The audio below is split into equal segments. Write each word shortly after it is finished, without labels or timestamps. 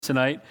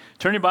tonight.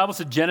 Turn your Bibles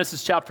to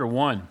Genesis chapter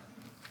 1.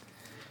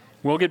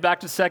 We'll get back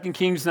to 2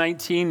 Kings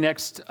 19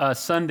 next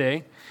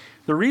Sunday.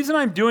 The reason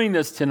I'm doing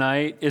this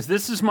tonight is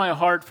this is my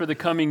heart for the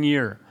coming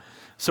year.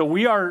 So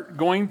we are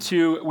going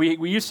to,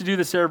 we used to do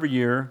this every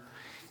year,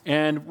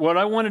 and what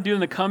I want to do in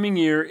the coming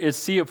year is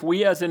see if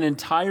we as an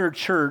entire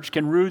church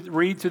can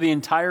read through the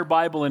entire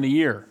Bible in a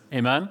year.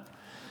 Amen?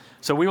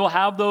 So we will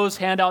have those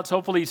handouts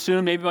hopefully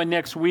soon, maybe by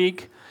next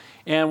week.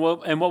 And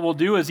what we'll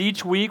do is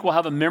each week we'll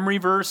have a memory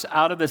verse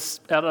out of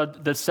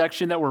the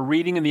section that we're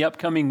reading in the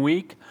upcoming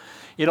week.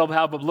 It'll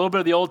have a little bit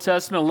of the Old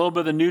Testament, a little bit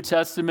of the New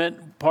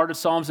Testament, part of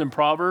Psalms and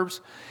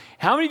Proverbs.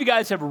 How many of you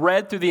guys have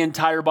read through the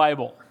entire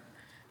Bible?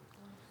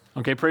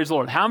 Okay, praise the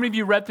Lord. How many of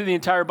you read through the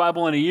entire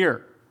Bible in a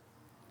year?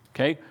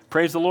 Okay,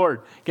 praise the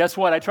Lord. Guess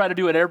what? I try to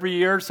do it every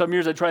year. Some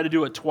years I try to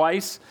do it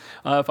twice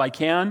if I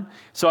can.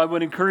 So I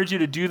would encourage you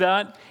to do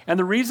that. And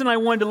the reason I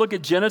wanted to look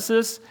at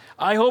Genesis,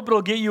 I hope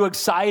it'll get you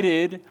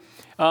excited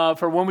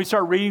for when we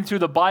start reading through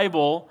the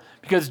Bible,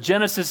 because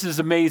Genesis is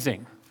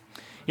amazing.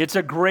 It's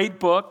a great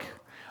book.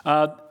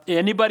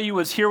 Anybody who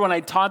was here when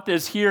I taught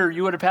this here,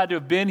 you would have had to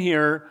have been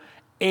here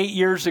 8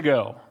 years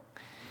ago.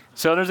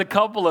 So there's a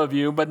couple of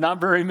you, but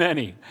not very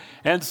many.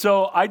 And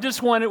so I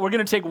just we're going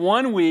to take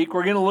 1 week.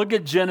 We're going to look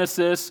at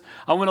Genesis.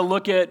 I want to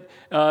look at,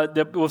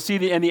 we'll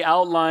see in the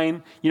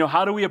outline,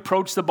 how do we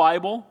approach the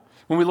Bible?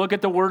 When we look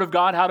at the Word of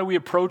God, how do we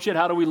approach it?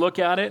 How do we look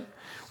at it?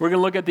 We're going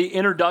to look at the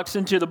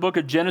introduction to the book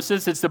of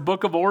Genesis. It's the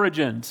book of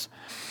origins.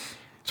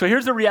 So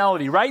here's the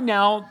reality. Right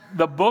now,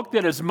 the book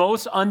that is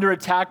most under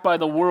attack by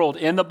the world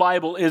in the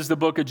Bible is the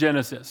book of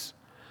Genesis.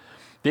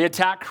 They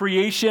attack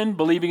creation,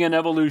 believing in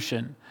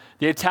evolution.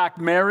 They attack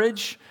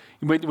marriage,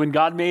 when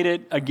God made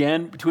it,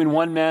 again, between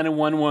one man and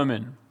one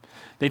woman.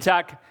 They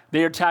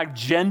attack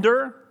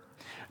gender.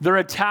 They're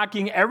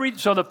attacking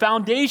so the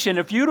foundation,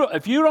 if you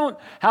don't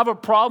have a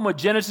problem with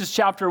Genesis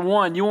chapter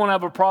 1, you won't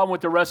have a problem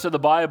with the rest of the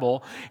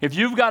Bible. If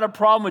you've got a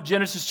problem with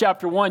Genesis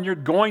chapter 1, you're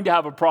going to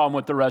have a problem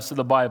with the rest of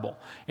the Bible.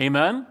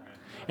 Amen?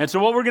 And so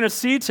what we're going to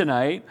see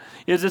tonight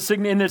is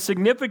in the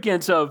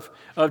significance of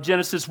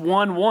Genesis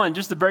 1:1,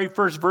 just the very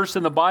first verse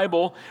in the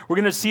Bible, we're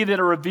going to see that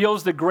it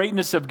reveals the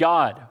greatness of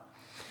God.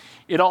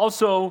 It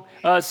also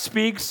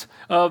speaks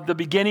of the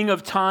beginning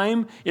of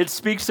time. It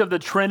speaks of the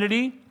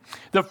Trinity.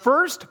 The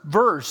first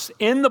verse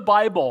in the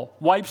Bible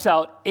wipes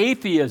out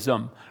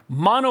atheism,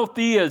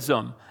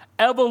 monotheism,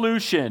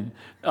 evolution.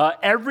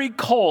 Every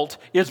cult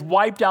is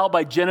wiped out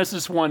by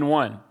Genesis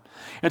 1:1.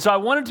 And so I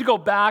wanted to go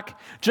back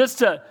just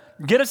to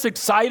get us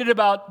excited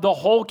about the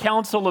whole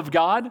counsel of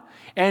God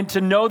and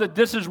to know that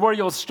this is where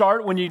you'll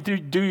start when you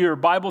do your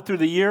Bible through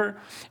the year.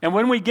 And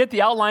when we get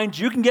the outlines,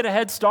 you can get a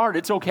head start.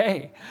 It's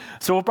okay.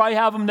 So we'll probably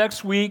have them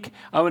next week.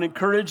 I would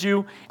encourage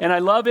you. And I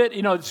love it.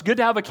 It's good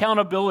to have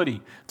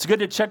accountability. It's good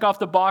to check off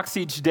the box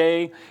each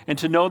day and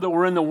to know that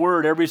we're in the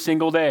Word every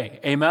single day.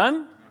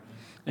 Amen?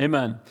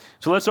 Amen.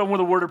 So let's open with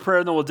a word of prayer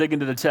and then we'll dig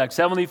into the text.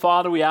 Heavenly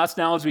Father, we ask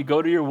now as we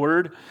go to your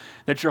Word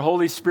that your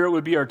Holy Spirit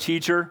would be our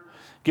teacher.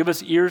 Give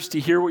us ears to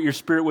hear what your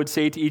Spirit would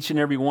say to each and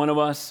every one of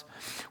us.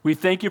 We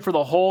thank you for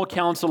the whole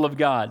counsel of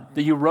God,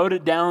 that you wrote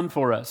it down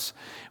for us.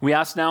 We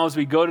ask now as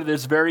we go to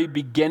this very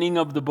beginning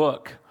of the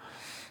book,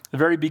 the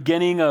very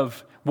beginning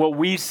of what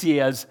we see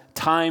as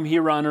time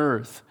here on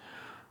earth,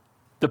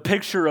 the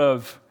picture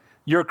of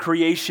your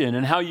creation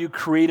and how you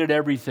created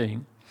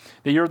everything,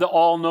 that you're the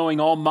all-knowing,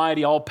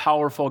 almighty,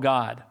 all-powerful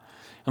God.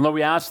 And Lord,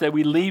 we ask that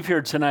we leave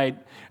here tonight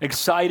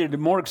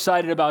more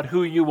excited about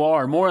who you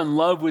are, more in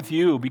love with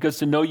you, because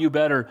to know you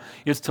better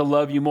is to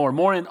love you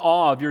more in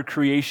awe of your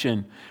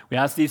creation. We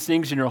ask these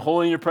things in your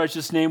holy and your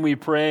precious name we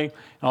pray. And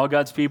all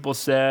God's people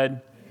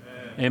said,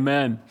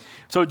 Amen.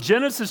 So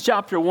Genesis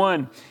chapter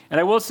 1, and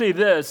I will say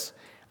this,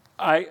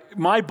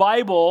 my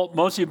Bible,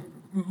 most of you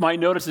might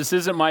notice this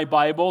isn't my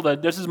Bible,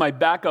 that this is my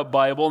backup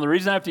Bible. And the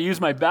reason I have to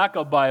use my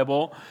backup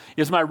Bible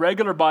is my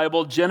regular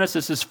Bible,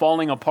 Genesis is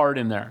falling apart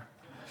in there.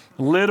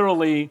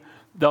 Literally,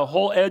 the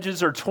whole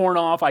edges are torn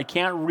off. I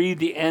can't read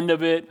the end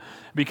of it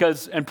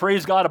and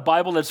praise God, a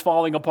Bible that's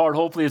falling apart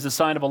hopefully is a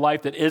sign of a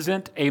life that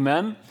isn't.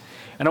 Amen.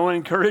 And I want to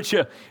encourage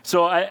you.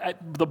 So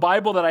the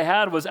Bible that I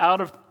had was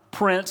out of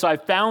print, so I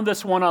found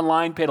this one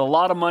online, paid a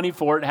lot of money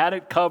for it, had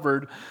it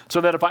covered, so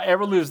that if I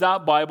ever lose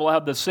that Bible, I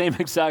have the same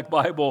exact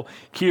Bible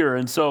here.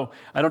 And so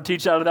I don't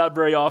teach out of that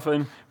very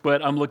often,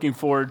 but I'm looking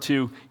forward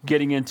to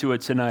getting into it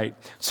tonight.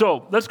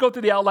 So let's go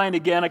through the outline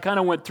again. I kind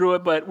of went through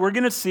it, but we're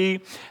going to see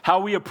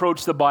how we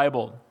approach the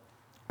Bible.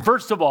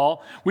 First of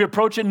all, we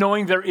approach it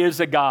knowing there is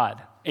a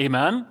God.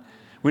 Amen?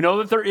 We know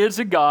that there is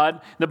a God.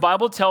 The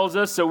Bible tells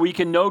us that we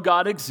can know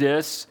God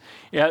exists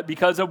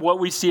because of what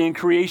we see in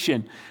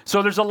creation.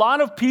 So there's a lot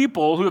of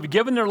people who have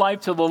given their life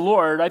to the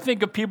Lord. I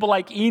think of people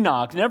like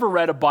Enoch, never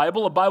read a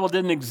Bible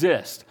didn't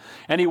exist,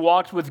 and he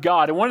walked with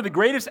God. And one of the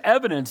greatest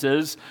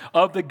evidences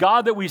of the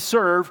God that we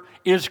serve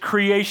is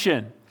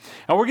creation.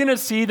 And we're going to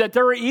see that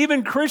there are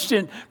even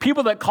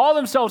people that call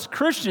themselves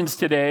Christians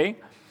today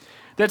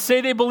that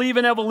say they believe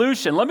in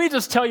evolution. Let me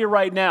just tell you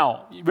right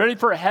now, you ready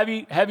for a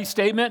heavy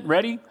statement?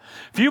 Ready?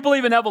 If you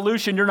believe in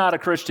evolution, you're not a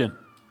Christian.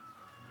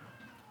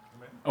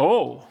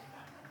 Oh,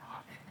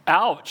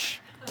 Ouch.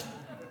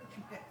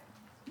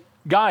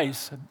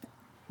 Guys,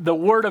 the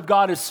Word of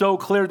God is so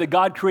clear that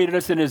God created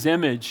us in His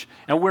image,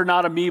 and we're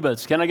not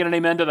amoebas. Can I get an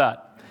amen to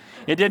that?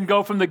 It didn't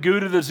go from the goo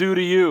to the zoo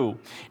to you.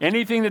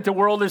 Anything that the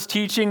world is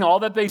teaching, all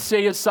that they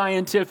say is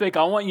scientific,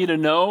 I want you to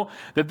know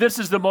that this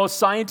is the most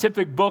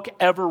scientific book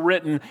ever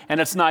written,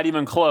 and it's not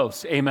even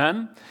close.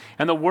 Amen?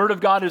 And the Word of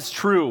God is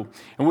true,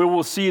 and we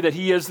will see that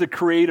He is the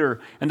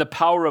creator and the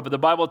power of it. The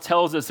Bible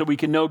tells us that we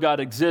can know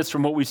God exists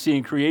from what we see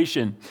in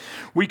creation.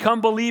 We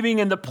come believing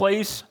in the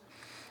place.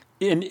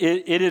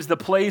 It is the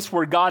place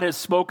where God has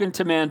spoken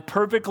to man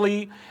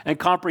perfectly and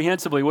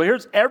comprehensively. Well,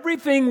 here's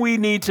everything we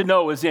need to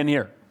know is in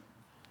here.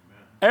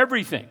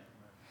 Everything.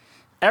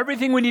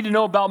 Everything we need to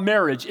know about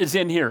marriage is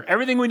in here.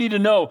 Everything we need to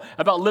know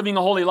about living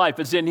a holy life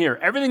is in here.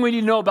 Everything we need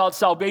to know about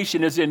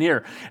salvation is in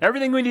here.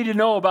 Everything we need to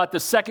know about the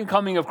second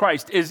coming of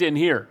Christ is in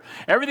here.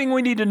 Everything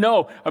we need to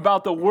know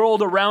about the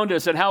world around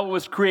us and how it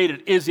was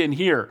created is in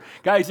here.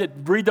 Guys,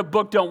 read the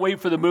book, don't wait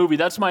for the movie.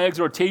 That's my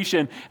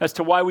exhortation as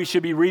to why we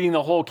should be reading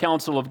the whole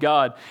counsel of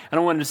God. And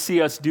I wanted to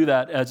see us do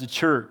that as a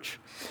church.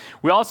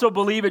 We also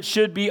believe it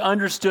should be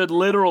understood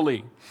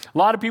literally. A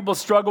lot of people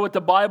struggle with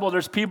the Bible.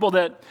 There's people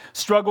that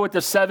struggle with the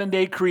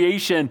 7-day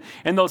creation,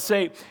 and they'll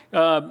say,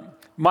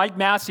 Mike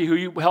Massey,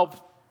 who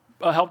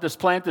helped us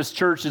plant this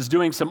church, is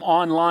doing some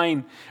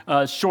online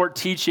short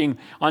teaching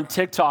on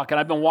TikTok, and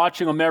I've been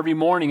watching him every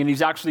morning, and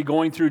he's actually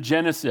going through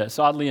Genesis,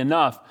 oddly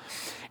enough.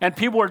 And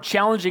people are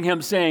challenging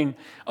him saying,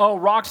 oh,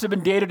 rocks have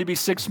been dated to be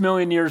 6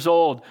 million years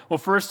old. Well,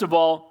 first of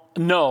all,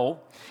 no.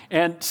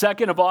 And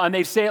second of all, and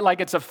they say it like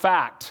it's a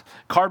fact.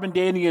 Carbon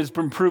dating has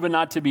been proven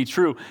not to be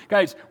true.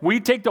 Guys, we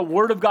take the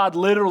Word of God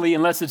literally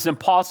unless it's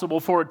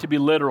impossible for it to be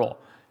literal.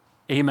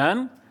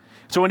 Amen?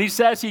 So when He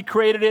says He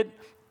created it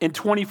in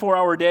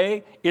 24-hour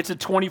day, it's a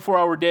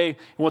 24-hour day, and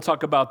we'll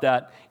talk about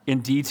that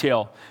in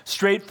detail.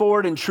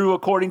 Straightforward and true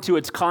according to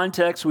its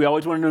context. We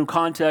always want to know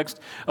context.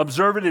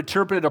 Observe it,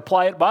 interpret it,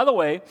 apply it. By the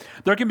way,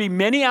 there can be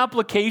many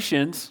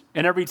applications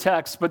in every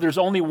text, but there's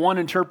only one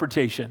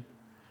interpretation.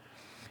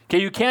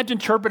 Okay, you can't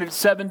interpret it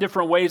 7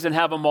 different ways and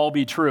have them all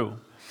be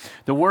true.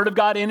 The Word of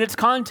God in its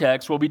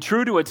context will be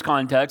true to its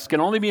context, can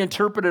only be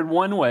interpreted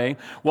one way,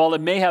 while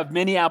it may have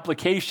many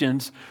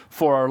applications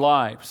for our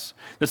lives.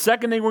 The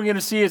second thing we're going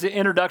to see is an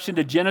introduction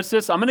to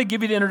Genesis. I'm going to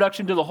give you the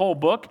introduction to the whole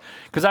book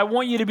because I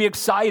want you to be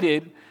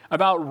excited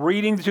about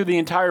reading through the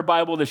entire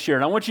Bible this year.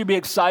 And I want you to be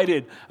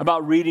excited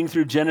about reading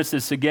through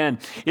Genesis again.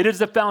 It is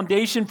the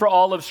foundation for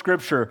all of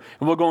Scripture,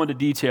 and we'll go into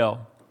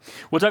detail.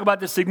 We'll talk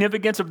about the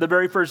significance of the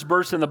very first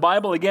verse in the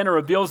Bible. Again, it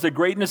reveals the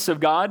greatness of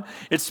God.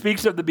 It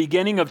speaks of the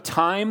beginning of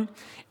time,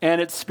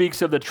 and it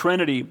speaks of the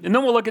Trinity. And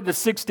then we'll look at the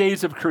 6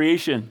 days of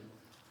creation.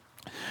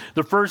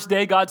 The first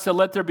day, God said,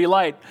 let there be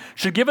light.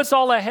 Should give us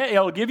all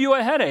it'll give you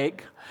a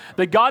headache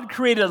that God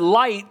created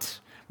light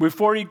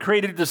before He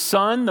created the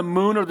sun, the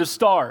moon, or the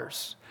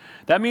stars.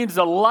 That means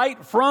the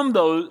light from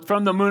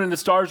the moon and the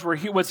stars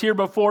was here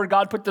before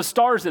God put the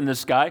stars in the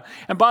sky.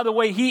 And by the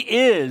way, He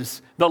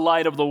is the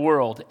light of the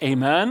world.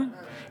 Amen?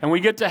 And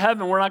we get to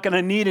heaven, we're not going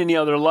to need any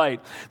other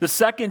light. The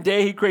second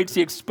day, He creates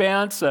the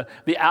expanse,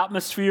 the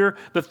atmosphere.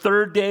 The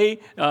third day,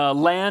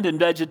 land and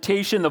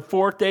vegetation. The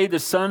fourth day, the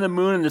sun, the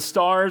moon, and the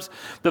stars.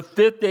 The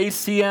fifth day,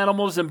 sea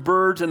animals and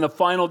birds. And the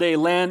final day,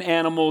 land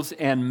animals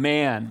and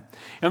man.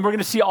 And we're going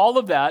to see all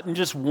of that in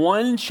just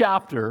one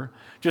chapter,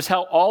 just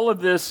how all of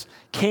this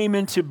came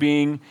into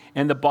being,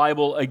 and the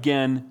Bible,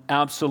 again,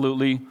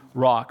 absolutely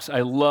rocks.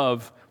 I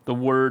love the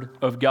Word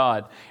of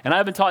God. And I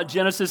haven't taught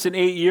Genesis in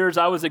 8 years.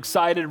 I was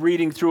excited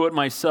reading through it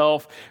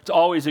myself. It's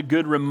always a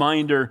good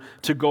reminder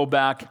to go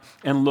back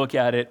and look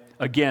at it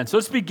again. So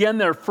let's begin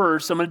there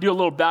first. I'm going to do a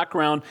little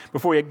background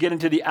before we get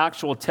into the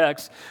actual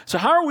text. So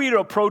how are we to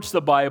approach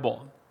the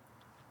Bible?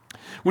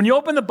 When you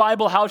open the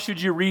Bible, how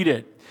should you read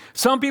it?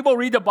 Some people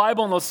read the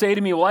Bible and they'll say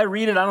to me, well, I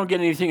read it, I don't get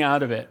anything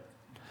out of it.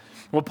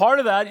 Well, part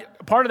of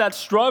that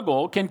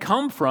struggle can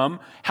come from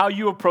how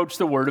you approach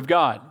the Word of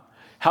God,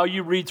 how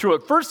you read through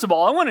it. First of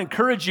all, I want to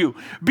encourage you,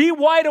 be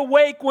wide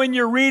awake when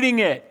you're reading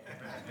it.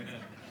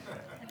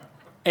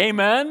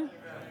 Amen?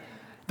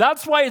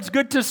 That's why it's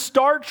good to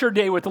start your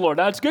day with the Lord.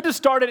 Now, it's good to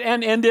start it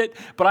and end it,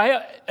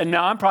 and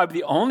now I'm probably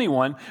the only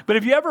one, but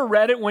have you ever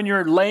read it when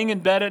you're laying in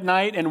bed at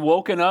night and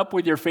woken up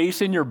with your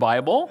face in your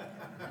Bible?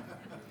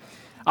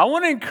 I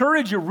want to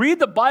encourage you, read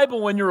the Bible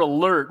when you're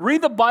alert.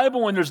 Read the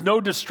Bible when there's no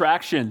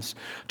distractions.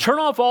 Turn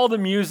off all the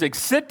music.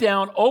 Sit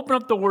down, open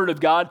up the Word of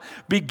God.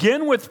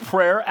 Begin with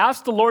prayer.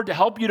 Ask the Lord to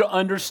help you to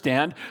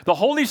understand. The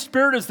Holy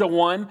Spirit is the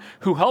one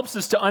who helps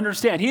us to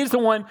understand. He is the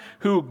one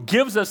who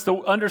gives us the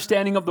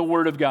understanding of the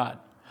Word of God.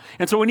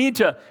 And so we need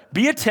to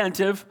be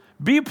attentive,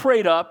 be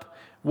prayed up,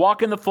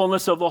 walk in the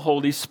fullness of the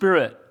Holy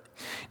Spirit.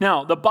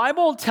 Now, the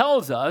Bible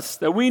tells us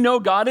that we know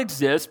God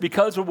exists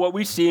because of what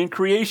we see in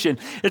creation.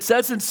 It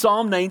says in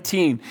Psalm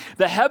 19,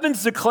 the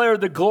heavens declare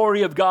the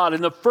glory of God,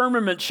 and the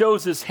firmament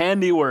shows His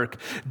handiwork.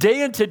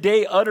 Day unto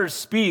day utters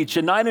speech,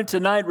 and night unto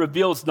night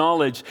reveals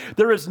knowledge.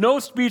 There is no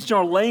speech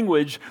nor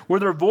language where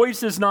their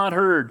voice is not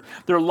heard.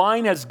 Their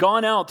line has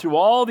gone out through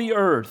all the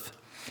earth,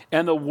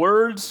 and the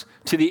words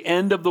to the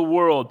end of the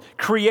world.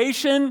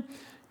 Creation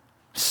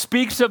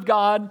speaks of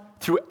God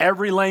through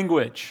every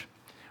language.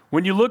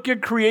 When you look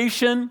at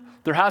creation,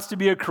 there has to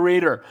be a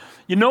creator.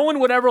 No one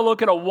would ever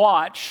look at a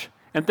watch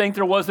and think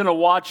there wasn't a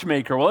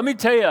watchmaker. Well, let me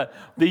tell you,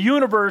 the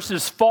universe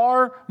is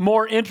far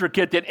more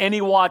intricate than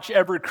any watch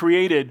ever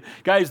created.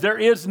 Guys, there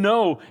is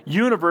no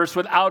universe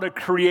without a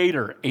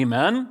creator.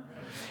 Amen?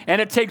 And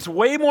it takes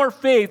way more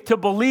faith to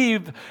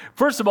believe.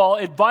 First of all,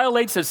 it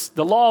violates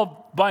the law of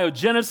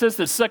biogenesis,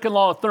 the second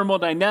law of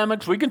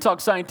thermodynamics. We can talk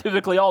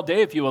scientifically all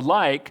day if you would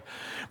like,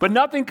 but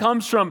nothing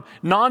comes from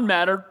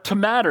non-matter to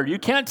matter. You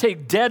can't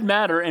take dead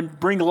matter and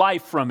bring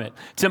life from it.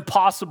 It's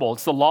impossible.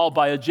 It's the law of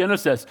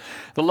biogenesis.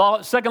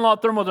 The second law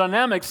of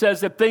thermodynamics says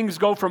that things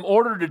go from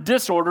order to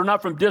disorder,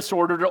 not from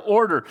disorder to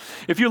order.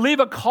 If you leave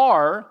a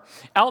car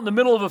out in the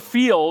middle of a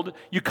field,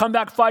 you come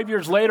back 5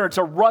 years later, it's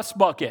a rust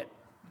bucket,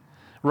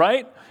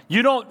 right?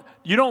 You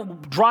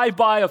don't drive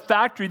by a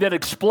factory that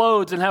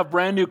explodes and have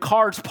brand new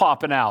cars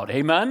popping out.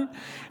 Amen?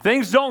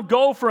 Things don't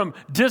go from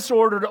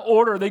disorder to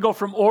order. They go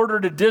from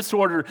order to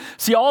disorder.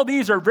 See, all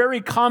these are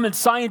very common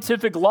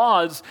scientific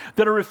laws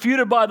that are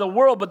refuted by the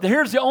world, but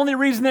here's the only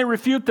reason they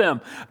refute them.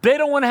 They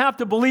don't want to have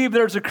to believe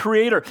there's a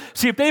creator.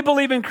 See, if they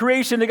believe in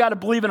creation, they got to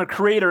believe in a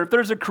creator. If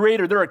there's a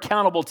creator, they're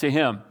accountable to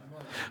him.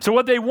 So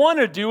what they want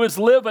to do is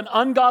live an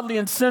ungodly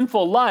and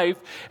sinful life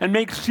and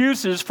make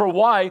excuses for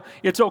why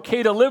it's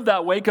okay to live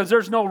that way, because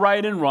there's no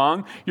right and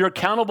wrong. You're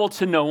accountable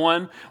to no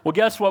one. Well,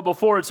 guess what?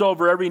 Before it's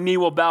over, every knee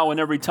will bow and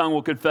every tongue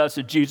will confess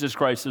that Jesus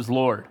Christ is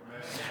Lord.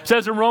 It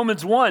says in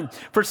Romans 1,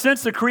 for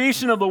since the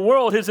creation of the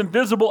world, his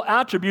invisible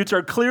attributes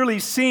are clearly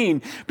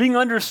seen, being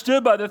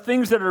understood by the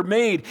things that are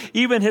made,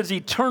 even his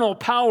eternal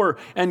power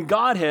and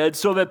Godhead,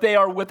 so that they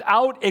are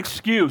without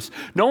excuse.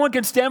 No one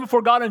can stand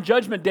before God on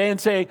judgment day and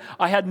say,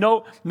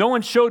 no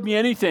one showed me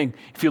anything.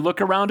 If you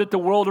look around at the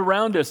world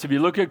around us, if you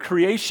look at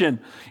creation,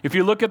 if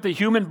you look at the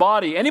human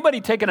body,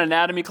 anybody take an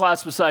anatomy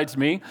class besides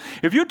me?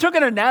 If you took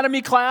an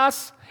anatomy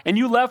class and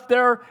you left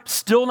there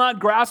still not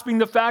grasping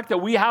the fact that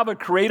we have a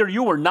creator,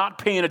 you were not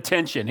paying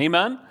attention.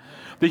 Amen?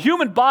 The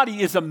human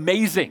body is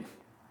amazing.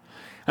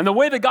 And the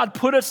way that God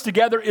put us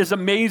together is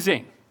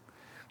amazing.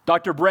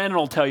 Dr. Brandon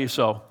will tell you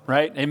so,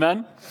 right?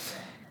 Amen?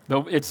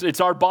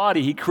 It's our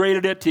body. He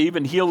created it to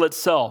even heal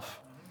itself.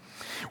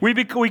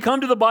 We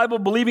come to the Bible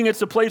believing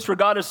it's a place where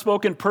God has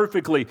spoken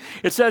perfectly.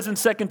 It says in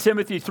 2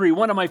 Timothy 3,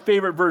 one of my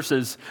favorite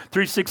verses,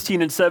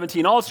 3:16 and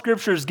 17, all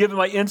scripture is given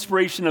by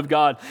inspiration of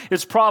God.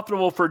 It's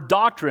profitable for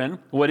doctrine,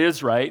 what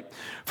is right,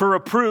 for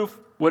reproof,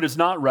 what is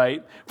not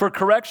right, for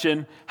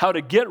correction, how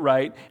to get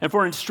right, and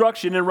for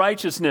instruction in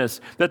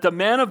righteousness, that the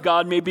man of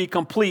God may be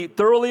complete,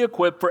 thoroughly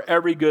equipped for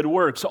every good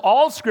work. So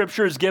all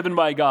scripture is given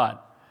by God.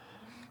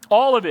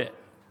 All of it.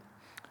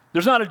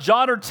 There's not a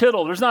jot or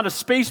tittle. There's not a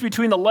space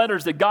between the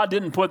letters that God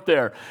didn't put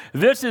there.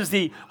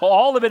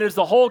 All of it is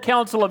the whole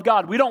counsel of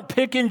God. We don't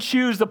pick and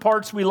choose the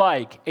parts we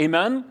like.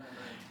 Amen?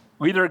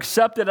 We either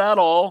accept it at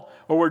all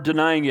or we're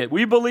denying it.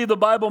 We believe the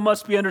Bible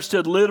must be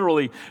understood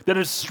literally, that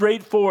it's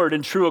straightforward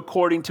and true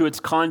according to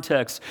its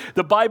context.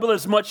 The Bible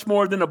is much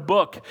more than a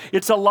book.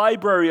 It's a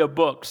library of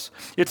books.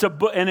 It's a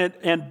book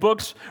and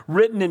books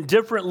written in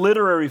different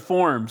literary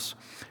forms.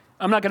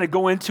 I'm not going to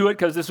go into it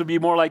because this would be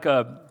more like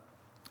a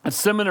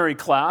seminary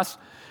class,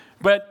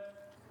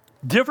 but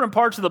different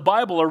parts of the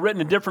Bible are written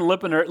in different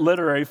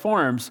literary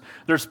forms.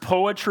 There's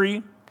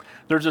poetry,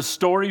 there's a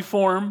story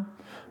form,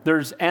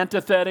 there's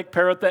antithetic.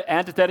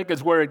 Antithetic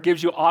is where it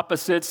gives you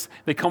opposites.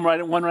 They come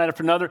one right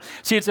after another.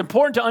 See, it's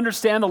important to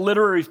understand the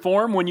literary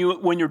form when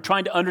you're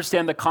trying to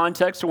understand the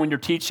context or when you're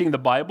teaching the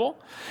Bible,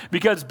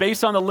 because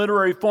based on the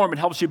literary form, it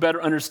helps you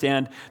better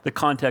understand the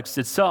context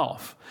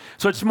itself.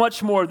 So it's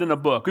much more than a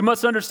book. We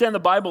must understand the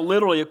Bible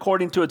literally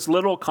according to its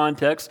literal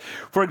context.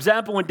 For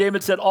example, when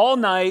David said, all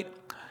night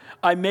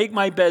I make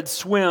my bed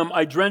swim,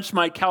 I drench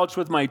my couch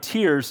with my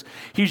tears,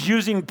 he's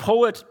using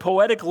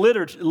poetic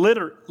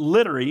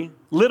literary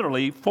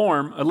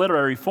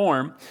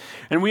form.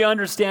 And we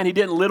understand he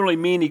didn't literally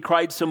mean he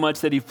cried so much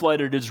that he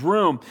flooded his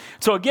room.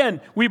 So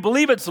again, we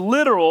believe it's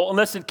literal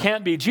unless it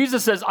can't be.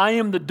 Jesus says, I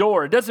am the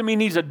door. It doesn't mean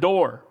he's a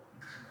door.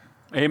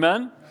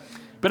 Amen?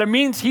 But it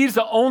means he's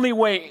the only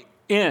way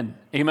in.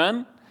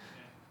 Amen?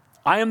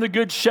 I am the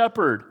good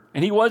shepherd,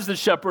 and he was the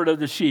shepherd of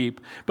the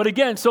sheep. But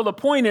again, so the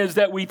point is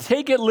that we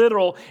take it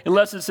literal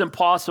unless it's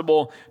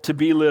impossible to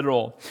be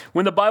literal.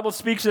 When the Bible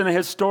speaks in a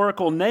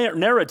historical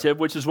narrative,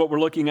 which is what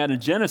we're looking at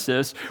in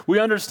Genesis, we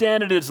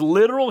understand it is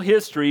literal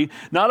history,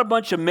 not a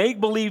bunch of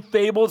make-believe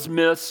fables,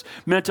 myths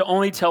meant to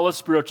only tell a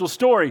spiritual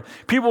story.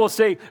 People will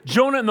say,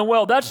 Jonah in the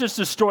well, that's just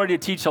a story to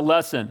teach a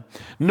lesson.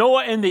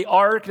 Noah in the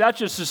ark, that's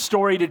just a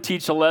story to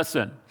teach a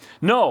lesson.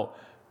 No.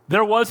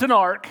 There was an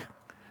ark.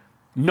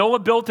 Noah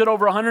built it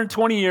over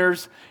 120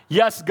 years.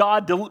 Yes,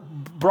 God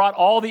brought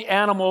all the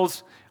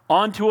animals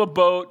onto a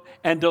boat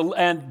and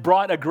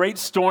brought a great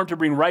storm to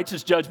bring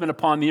righteous judgment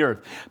upon the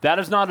earth. That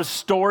is not a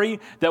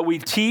story that we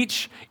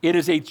teach. It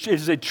is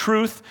a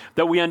truth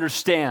that we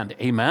understand.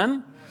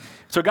 Amen?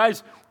 So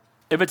guys,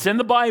 if it's in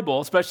the Bible,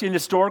 especially in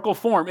historical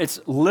form, it's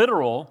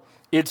literal,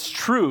 it's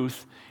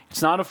truth,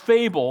 It's not a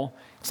fable.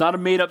 It's not a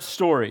made-up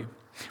story.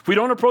 If we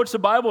don't approach the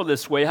Bible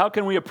this way, how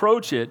can we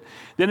approach it?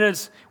 Then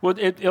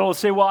it'll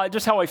say, well,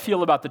 just how I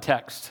feel about the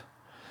text.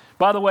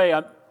 By the way,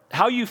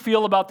 how you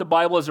feel about the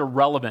Bible is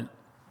irrelevant.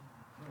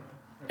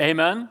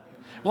 Amen?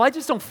 Well, I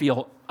just don't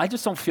feel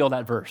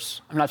that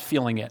verse. I'm not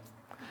feeling it.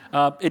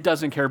 It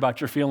doesn't care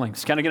about your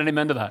feelings. Can I get an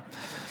amen to that?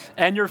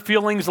 And your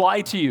feelings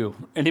lie to you.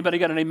 Anybody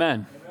got an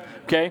amen?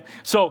 Okay?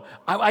 So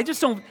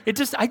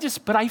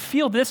but I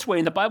feel this way,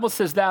 and the Bible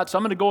says that, so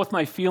I'm going to go with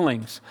my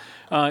feelings.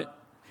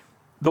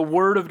 The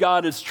word of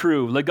God is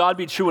true. Let God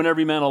be true and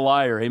every man a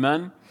liar.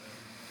 Amen?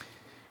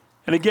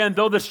 And again,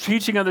 though this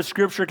teaching of the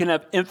Scripture can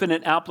have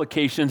infinite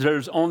applications,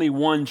 there's only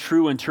one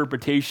true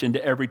interpretation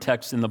to every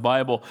text in the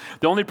Bible.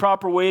 The only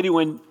proper way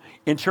to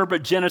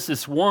interpret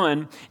Genesis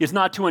 1 is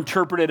not to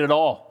interpret it at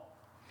all.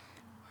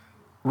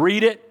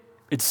 Read it.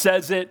 It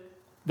says it.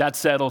 That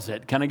settles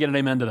it. Can I get an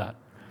amen to that?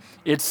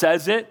 It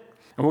says it,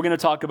 and we're going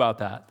to talk about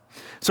that.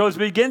 So as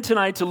we begin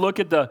tonight to look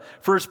at the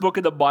first book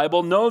of the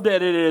Bible, know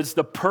that it is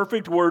the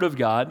perfect Word of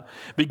God.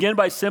 Begin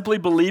by simply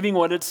believing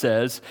what it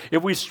says.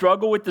 If we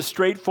struggle with the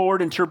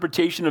straightforward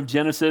interpretation of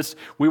Genesis,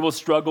 we will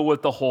struggle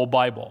with the whole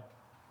Bible.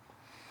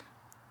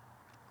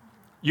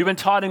 You've been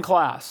taught in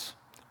class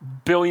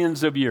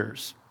billions of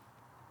years.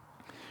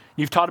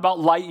 You've taught about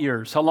light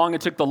years, how long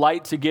it took the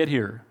light to get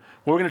here.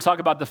 We're going to talk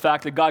about the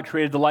fact that God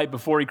created the light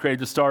before he created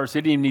the stars.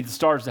 He didn't even need the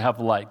stars to have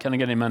the light. Can I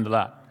get an amen to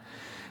that?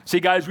 See,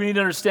 guys, we need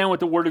to understand what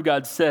the Word of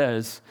God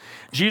says.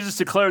 Jesus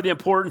declared the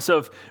importance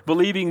of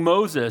believing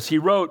Moses. He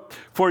wrote,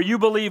 "For you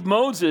believe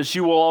Moses,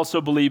 you will also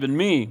believe in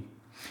me.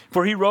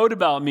 For he wrote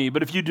about me.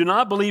 But if you do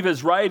not believe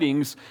his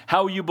writings,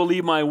 how will you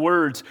believe my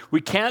words?"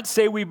 We can't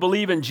say we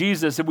believe in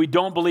Jesus if we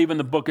don't believe in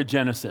the book of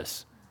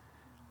Genesis.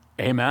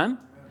 Amen?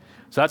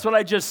 So that's what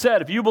I just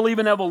said. If you believe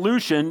in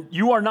evolution,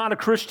 you are not a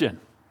Christian.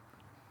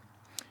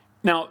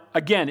 Now,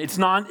 again,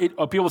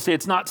 people say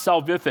it's not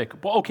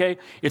salvific. Well, okay,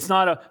 it's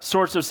not a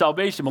source of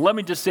salvation. But let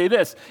me just say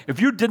this. If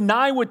you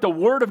deny what the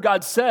Word of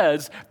God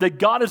says, that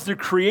God is the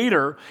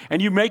creator,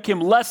 and you make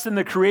him less than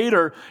the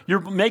creator, you're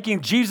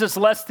making Jesus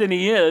less than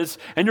he is,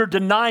 and you're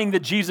denying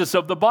the Jesus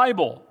of the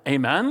Bible.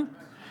 Amen?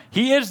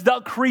 He is the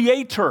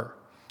creator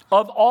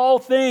of all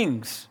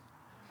things,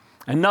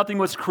 and nothing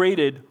was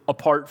created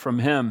apart from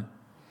him.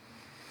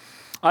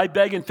 I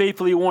beg and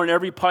faithfully warn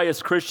every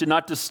pious Christian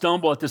not to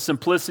stumble at the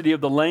simplicity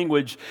of the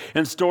language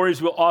and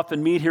stories we'll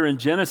often meet here in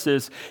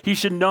Genesis. He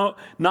should not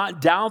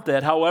doubt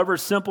that, however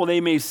simple they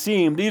may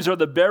seem, these are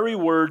the very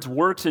words,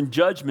 works, and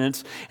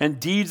judgments and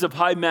deeds of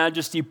high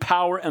majesty,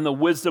 power, and the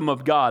wisdom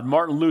of God.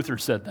 Martin Luther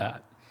said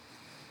that.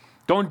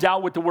 Don't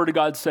doubt what the Word of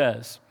God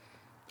says.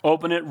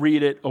 Open it,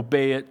 read it,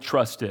 obey it,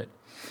 trust it.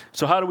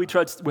 So how do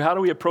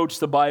we approach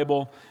the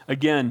Bible?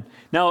 Again,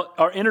 now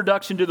our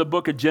introduction to the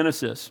book of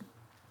Genesis.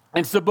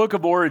 It's the book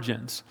of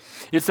origins.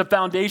 It's the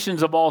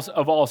foundations of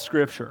all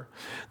Scripture.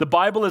 The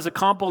Bible is a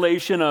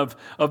compilation of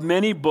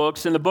many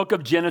books, and the book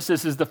of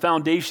Genesis is the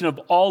foundation of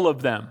all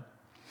of them.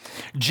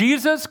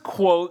 Jesus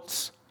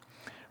quotes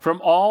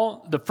from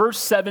all the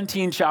first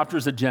 17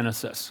 chapters of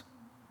Genesis.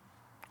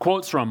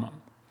 Quotes from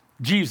them.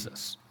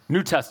 Jesus,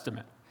 New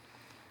Testament.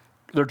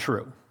 They're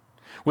true.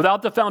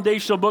 Without the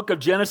foundational book of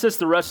Genesis,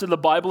 the rest of the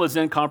Bible is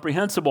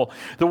incomprehensible.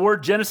 The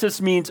word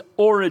Genesis means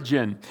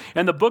origin,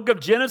 and the book of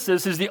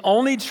Genesis is the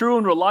only true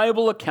and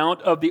reliable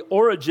account of the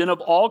origin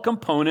of all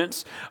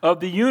components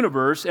of the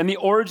universe and the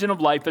origin of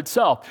life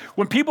itself.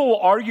 When people will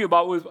argue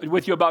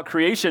with you about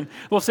creation,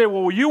 they'll say,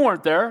 well, you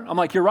weren't there. I'm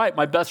like, you're right,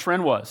 my best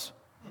friend was.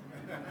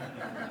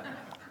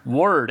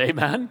 Word,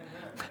 amen?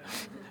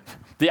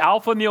 The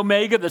Alpha and the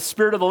Omega, the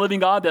Spirit of the living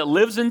God that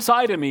lives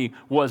inside of me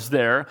was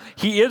there.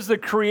 He is the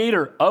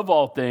creator of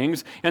all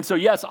things. And so,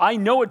 yes, I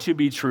know it to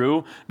be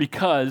true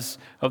because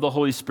of the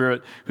Holy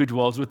Spirit who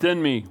dwells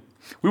within me.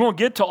 We won't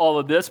get to all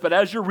of this, but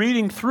as you're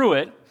reading through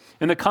it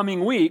in the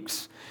coming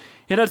weeks,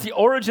 it has the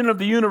origin of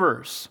the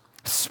universe,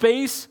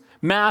 space,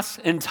 mass,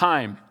 and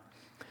time.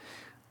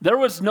 There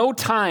was no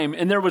time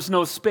and there was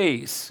no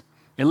space,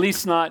 at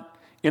least not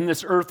in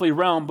this earthly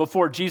realm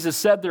before Jesus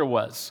said there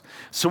was.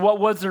 So what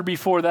was there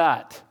before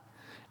that?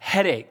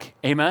 Headache.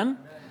 Amen?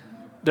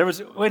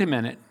 Wait a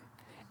minute.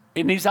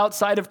 And he's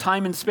outside of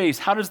time and space.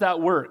 How does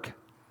that work?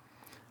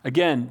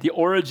 Again, the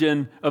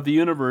origin of the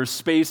universe,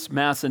 space,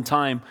 mass, and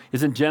time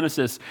is in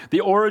Genesis. The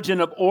origin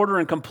of order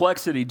and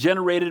complexity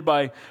generated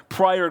by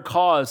prior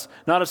cause,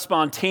 not a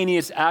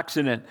spontaneous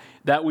accident,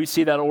 that we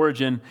see that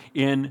origin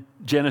in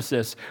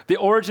Genesis. The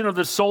origin of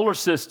the solar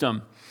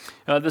system,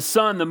 the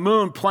sun, the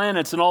moon,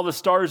 planets, and all the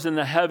stars in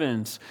the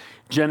heavens,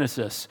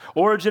 Genesis.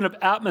 Origin of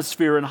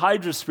atmosphere and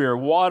hydrosphere,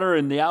 water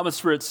and the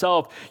atmosphere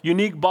itself,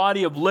 unique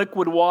body of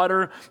liquid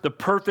water, the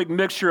perfect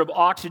mixture of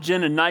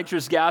oxygen and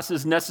nitrous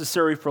gases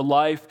necessary for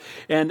life,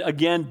 and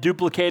again,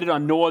 duplicated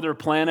on no other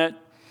planet.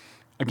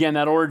 Again,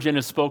 that origin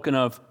is spoken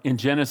of in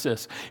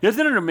Genesis.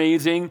 Isn't it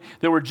amazing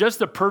that we're just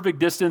the perfect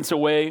distance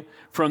away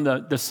from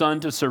the sun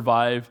to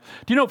survive?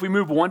 Do you know if we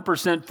move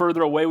 1%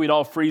 further away, we'd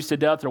all freeze to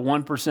death, or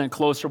 1%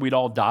 closer, we'd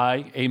all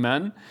die?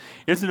 Amen?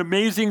 Isn't it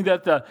amazing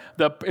that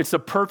it's a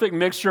perfect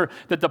mixture,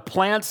 that the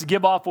plants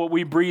give off what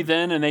we breathe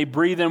in and they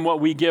breathe in what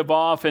we give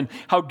off, and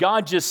how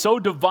God just so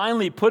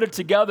divinely put it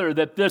together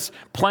that this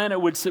planet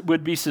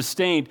would be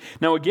sustained?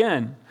 Now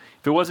again,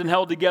 if it wasn't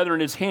held together in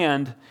his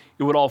hand,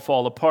 it would all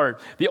fall apart.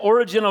 The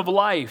origin of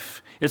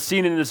life is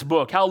seen in this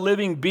book. How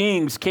living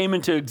beings came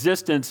into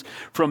existence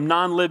from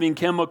non-living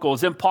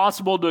chemicals.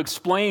 Impossible to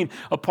explain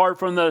apart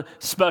from the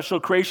special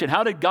creation.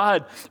 How did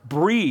God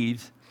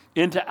breathe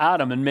into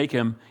Adam and make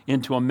him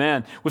into a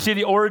man? We see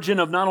the origin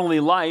of not only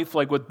life,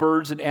 like with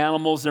birds and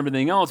animals and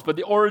everything else, but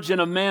the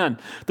origin of man,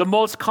 the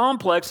most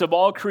complex of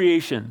all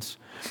creations.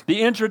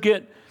 The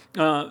intricate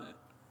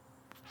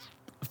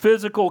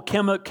physical,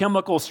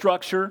 chemical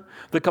structure,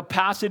 the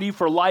capacity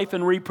for life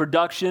and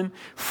reproduction,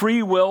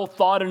 free will,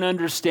 thought and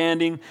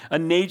understanding, a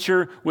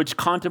nature which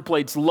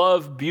contemplates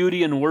love,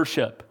 beauty, and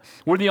worship.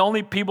 We're the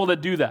only people that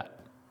do that.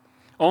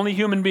 Only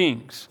human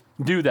beings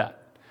do that.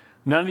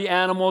 None of the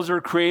animals are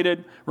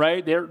created,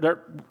 right?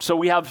 So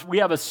we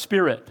have a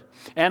spirit.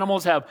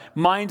 Animals have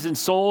minds and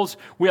souls.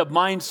 We have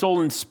mind,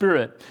 soul, and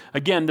spirit.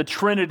 Again, the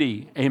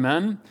Trinity,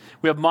 amen?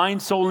 We have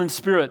mind, soul, and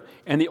spirit,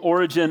 and the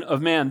origin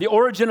of man. The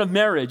origin of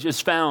marriage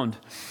is found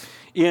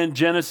in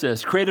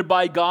Genesis, created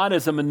by God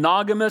as a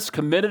monogamous,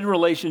 committed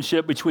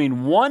relationship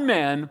between one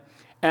man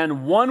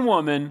and one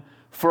woman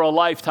for a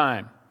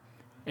lifetime.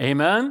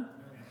 Amen?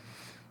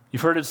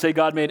 You've heard it say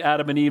God made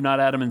Adam and Eve, not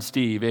Adam and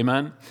Steve.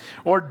 Amen?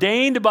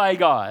 Ordained by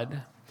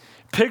God.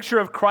 Picture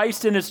of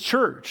Christ and his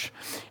church.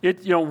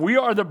 We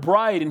are the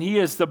bride and he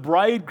is the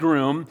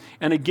bridegroom.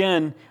 And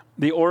again,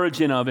 the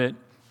origin of it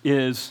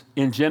is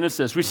in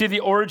Genesis. We see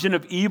the origin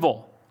of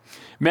evil.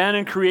 Man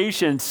in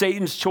creation,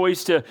 Satan's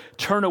choice to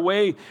turn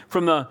away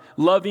from the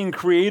loving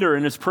creator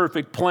and his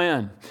perfect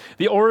plan.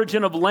 The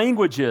origin of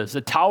languages, the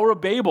Tower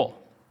of Babel,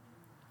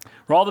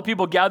 where all the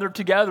people gathered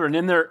together and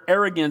in their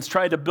arrogance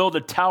tried to build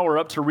a tower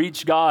up to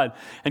reach God.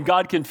 And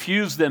God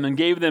confused them and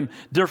gave them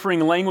differing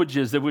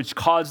languages which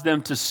caused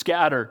them to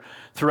scatter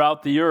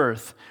throughout the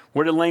earth.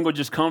 Where did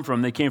languages come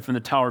from? They came from the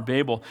Tower of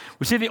Babel.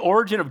 We see the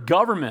origin of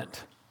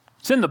government.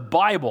 It's in the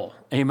Bible,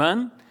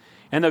 amen?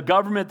 And the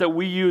government that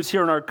we use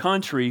here in our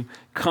country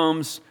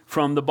comes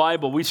from the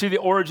Bible. We see the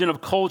origin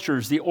of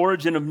cultures, the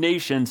origin of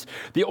nations,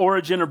 the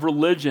origin of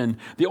religion,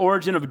 the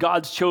origin of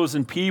God's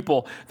chosen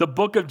people. The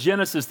book of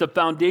Genesis, the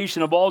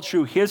foundation of all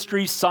true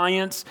history,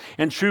 science,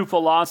 and true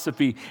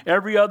philosophy.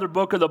 Every other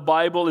book of the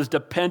Bible is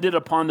dependent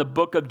upon the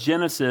book of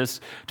Genesis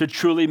to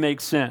truly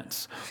make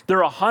sense. There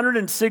are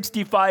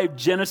 165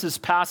 Genesis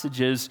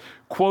passages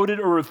quoted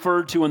or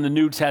referred to in the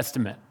New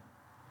Testament.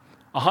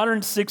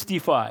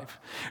 165.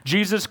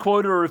 Jesus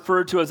quoted or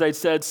referred to, as I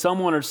said,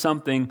 someone or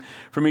something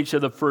from each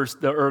of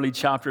the early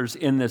chapters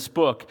in this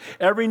book.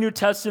 Every New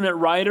Testament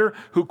writer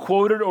who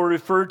quoted or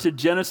referred to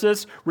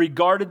Genesis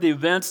regarded the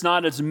events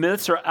not as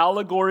myths or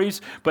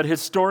allegories, but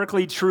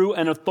historically true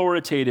and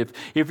authoritative.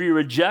 If you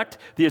reject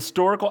the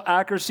historical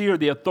accuracy or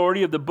the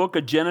authority of the book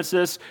of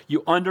Genesis,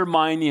 you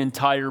undermine the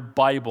entire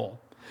Bible.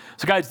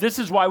 So guys, this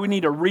is why we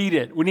need to read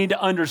it. We need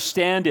to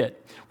understand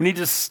it. We need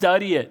to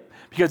study it.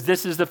 Because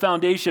this is the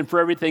foundation for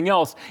everything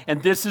else.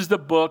 And this is the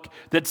book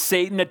that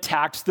Satan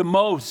attacks the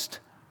most.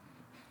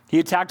 He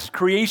attacks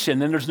creation,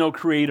 and there's no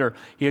creator.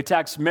 He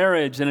attacks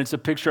marriage, and it's a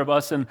picture of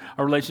us and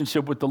our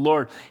relationship with the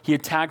Lord. He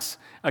attacks,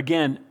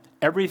 again,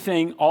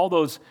 everything,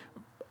 those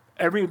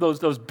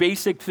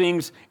basic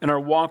things in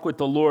our walk with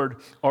the Lord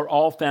are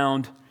all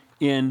found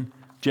in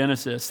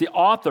Genesis. The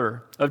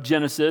author of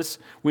Genesis,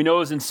 we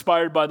know, is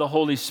inspired by the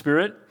Holy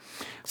Spirit.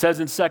 It says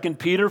in 2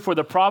 Peter, "For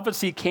the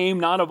prophecy came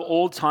not of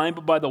old time,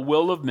 but by the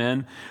will of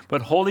men,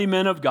 but holy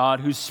men of God,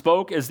 who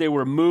spoke as they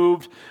were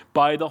moved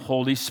by the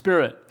Holy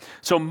Spirit."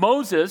 So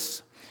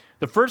Moses,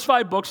 the first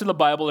 5 books of the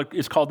Bible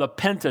is called the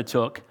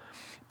Pentateuch.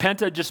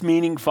 Penta just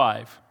meaning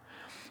 5.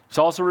 It's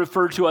also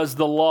referred to as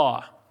the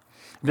law.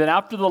 Then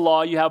after the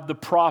law, you have the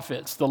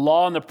prophets, the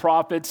law and the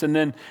prophets, and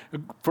then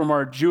from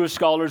our Jewish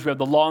scholars, we have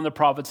the law and the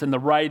prophets and the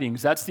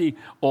writings. That's the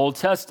Old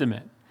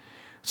Testament.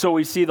 So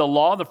we see the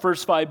law, the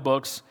first 5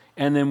 books,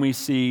 and then we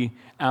see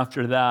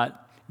after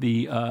that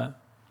the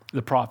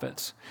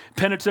prophets.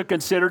 Pentateuch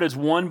considered as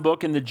one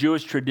book in the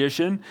Jewish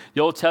tradition.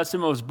 The Old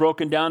Testament was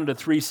broken down into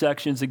 3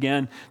 sections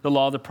again, the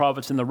law, the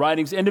prophets, and the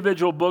writings.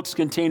 Individual books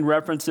contain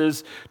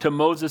references to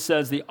Moses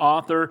as the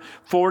author.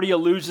 40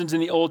 allusions in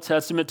the Old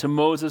Testament to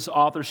Moses'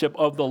 authorship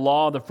of the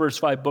law, the first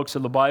 5 books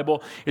of the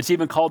Bible. It's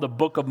even called the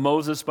Book of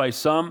Moses by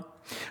some.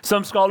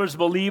 Some scholars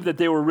believe that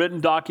they were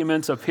written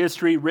documents of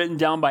history written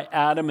down by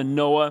Adam and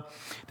Noah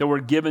that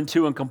were given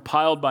to and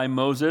compiled by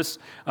Moses.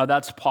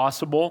 That's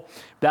possible.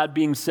 That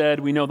being said,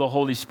 we know the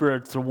Holy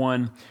Spirit's the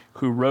one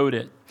who wrote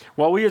it.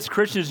 While we as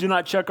Christians do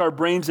not check our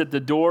brains at the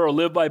door or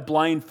live by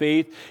blind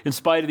faith in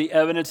spite of the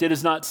evidence, it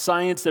is not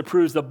science that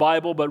proves the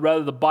Bible, but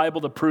rather the Bible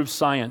that proves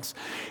science.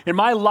 In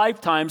my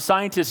lifetime,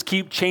 scientists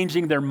keep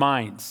changing their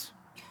minds.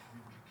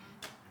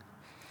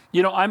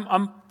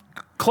 I'm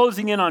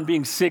closing in on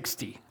being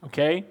 60,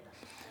 okay?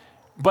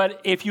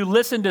 But if you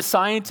listen to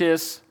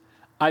scientists,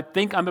 I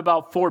think I'm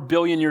about 4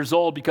 billion years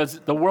old because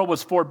the world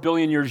was 4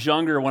 billion years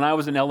younger when I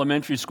was in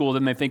elementary school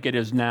than they think it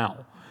is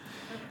now.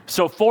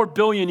 So 4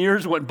 billion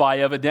years went by,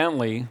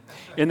 evidently,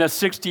 in the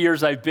 60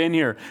 years I've been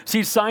here.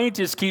 See,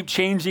 scientists keep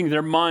changing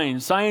their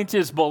minds.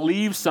 Scientists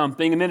believe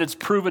something, and then it's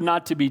proven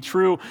not to be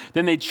true.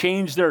 Then they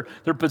change their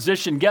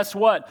position. Guess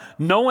what?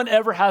 No one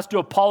ever has to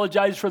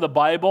apologize for the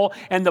Bible,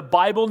 and the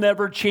Bible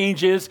never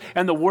changes,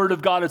 and the Word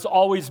of God has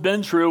always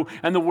been true,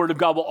 and the Word of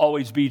God will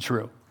always be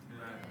true.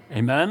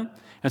 Amen?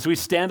 And so we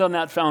stand on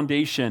that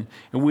foundation,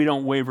 and we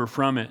don't waver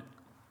from it.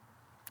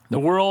 The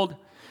world,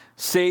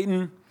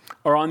 Satan,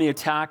 are on the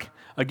attack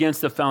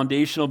against the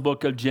foundational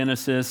book of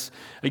Genesis.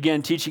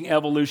 Again, teaching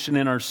evolution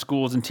in our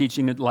schools and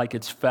teaching it like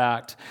it's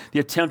fact. The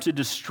attempt to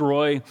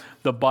destroy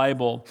the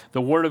Bible.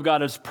 The Word of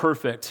God is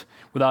perfect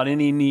without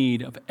any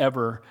need of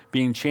ever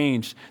being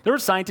changed. There were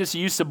scientists who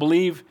used to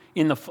believe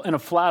in a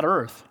flat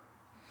earth.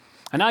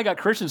 And now I got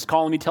Christians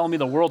calling me, telling me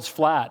the world's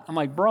flat. I'm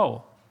like,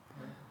 bro.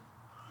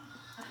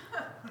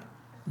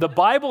 The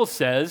Bible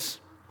says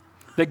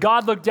that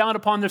God looked down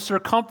upon the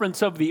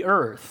circumference of the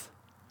earth.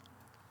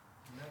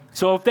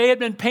 So if they had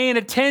been paying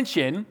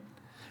attention,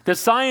 the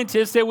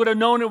scientists, they would have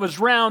known it was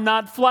round,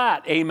 not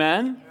flat.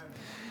 Amen?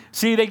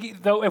 See,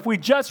 if we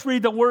just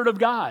read the Word of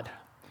God,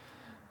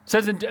 it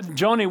says in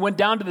Jonah went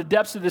down to the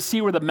depths of the sea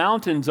where the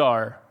mountains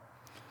are.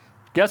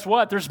 Guess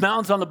what? There's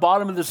mountains on the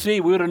bottom of the sea.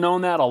 We would have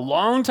known that a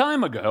long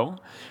time ago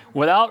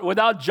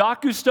without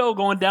Jacques Cousteau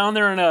going down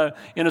there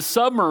in a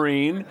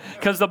submarine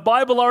because the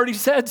Bible already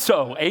said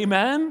so.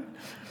 Amen?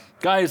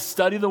 Guys,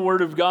 study the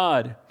Word of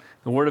God.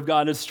 The Word of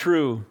God is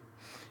true.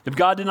 If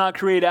God did not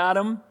create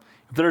Adam,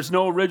 if there's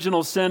no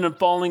original sin and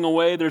falling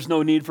away, there's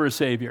no need for a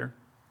Savior.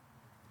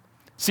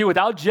 See,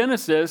 without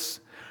Genesis,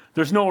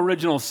 there's no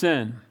original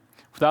sin.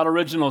 Without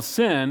original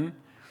sin,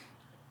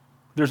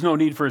 there's no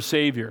need for a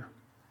Savior.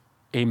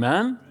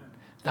 Amen?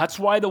 That's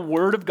why the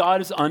Word of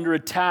God is under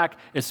attack,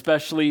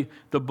 especially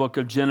the book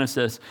of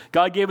Genesis.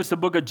 God gave us the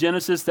book of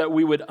Genesis that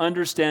we would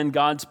understand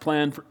God's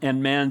plan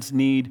and man's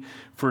need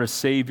for a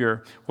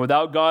Savior.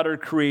 Without God our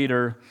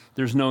Creator,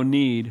 there's no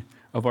need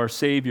of our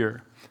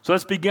Savior. So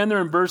let's begin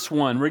there in verse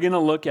 1. We're going to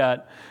look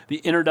at the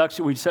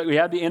introduction. We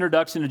had the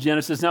introduction to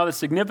Genesis. Now the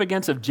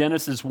significance of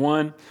Genesis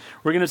 1.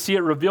 We're going to see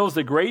it reveals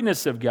the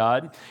greatness of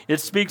God. It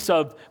speaks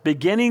of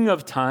beginning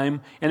of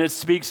time, and it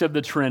speaks of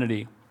the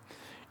Trinity.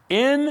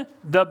 In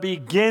the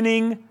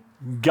beginning,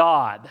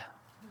 God.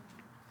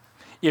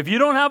 If you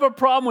don't have a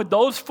problem with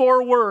those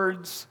 4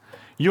 words,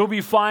 you'll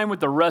be fine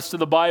with the rest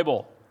of the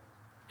Bible.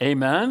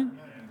 Amen?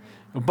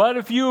 But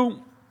if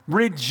you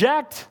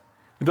reject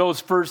those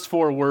first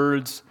 4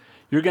 words,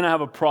 you're going to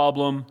have a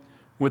problem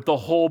with the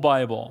whole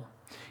Bible.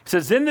 It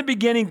says, in the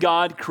beginning,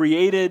 God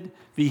created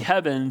the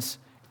heavens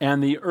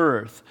and the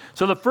earth.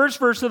 So the first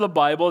verse of the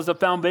Bible is the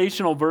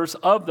foundational verse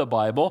of the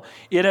Bible.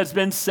 It has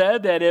been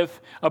said that if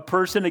a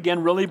person,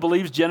 again, really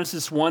believes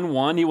Genesis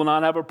 1:1, he will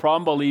not have a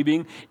problem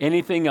believing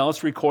anything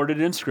else recorded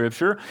in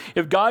Scripture.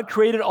 If God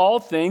created all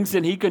things,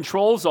 then he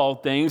controls all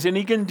things, and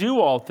he can do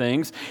all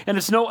things. And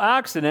it's no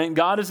accident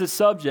God is the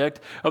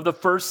subject of the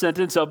first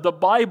sentence of the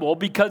Bible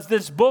because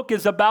this book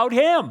is about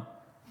him.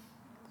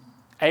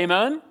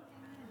 Amen?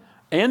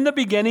 In the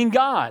beginning,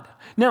 God.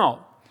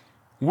 Now,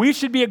 we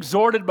should be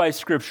exhorted by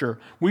Scripture.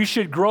 We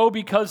should grow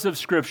because of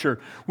Scripture.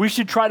 We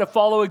should try to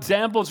follow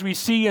examples we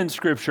see in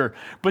Scripture.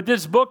 But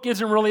this book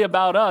isn't really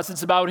about us.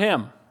 It's about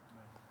him.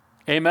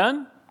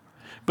 Amen?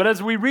 But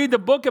as we read the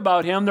book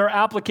about him, there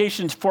are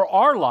applications for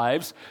our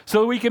lives so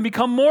that we can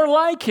become more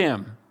like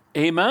him.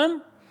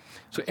 Amen?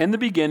 So in the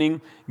beginning,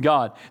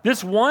 God.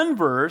 This one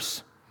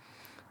verse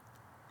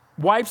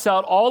wipes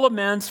out all of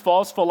man's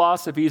false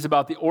philosophies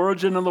about the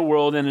origin of the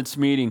world and its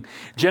meaning.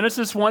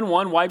 Genesis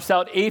 1:1 wipes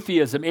out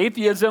atheism.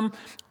 Atheism,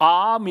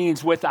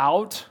 means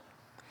without.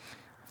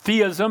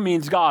 Theism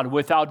means God,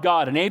 without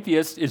God. An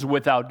atheist is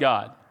without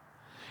God.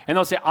 And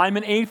they'll say, I'm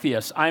an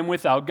atheist. I'm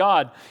without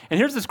God. And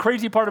here's this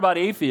crazy part about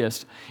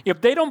atheists.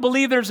 If they don't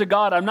believe there's a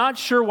God, I'm not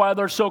sure why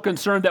they're so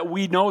concerned that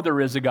we know there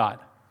is a God.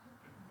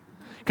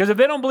 Because if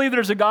they don't believe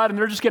there's a God and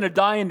they're just going to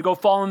die and go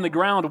fall in the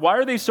ground, why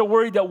are they so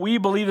worried that we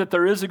believe that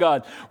there is a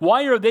God?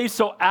 Why are they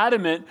so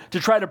adamant to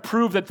try to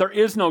prove that there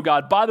is no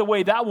God? By the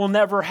way, that will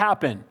never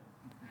happen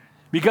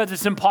because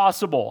it's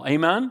impossible.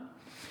 Amen?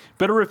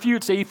 But it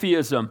refutes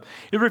atheism.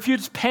 It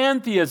refutes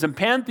pantheism.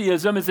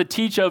 Pantheism is a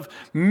teach of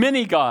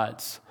many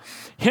gods.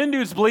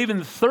 Hindus believe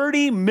in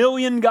 30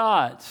 million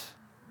gods.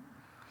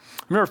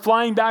 I remember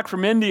flying back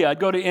from India. I'd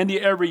go to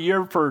India every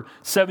year for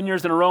 7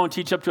 years in a row and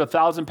teach up to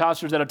 1,000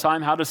 pastors at a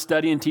time how to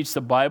study and teach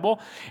the Bible.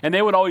 And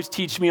they would always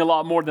teach me a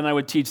lot more than I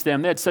would teach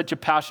them. They had such a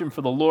passion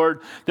for the Lord.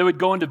 They would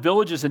go into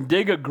villages and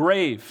dig a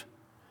grave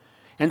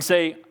and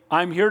say,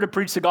 I'm here to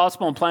preach the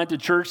gospel and plant a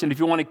church, and if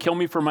you want to kill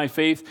me for my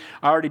faith,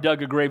 I already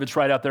dug a grave. It's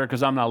right out there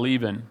because I'm not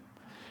leaving.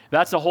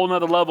 That's a whole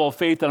nother level of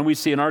faith than we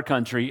see in our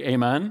country.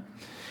 Amen?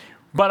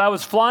 But I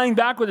was flying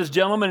back with this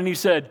gentleman, and he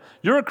said,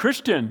 you're a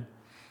Christian.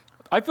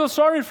 I feel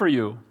sorry for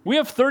you. We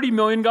have 30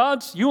 million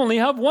gods. You only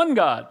have one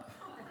God.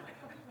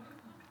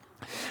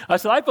 I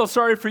said, I feel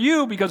sorry for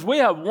you because we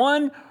have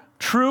one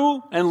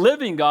true and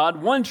living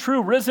God, one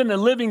true risen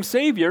and living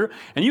Savior,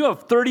 and you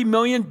have 30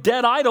 million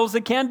dead idols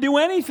that can't do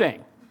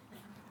anything.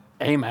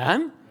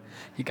 Amen.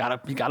 He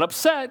got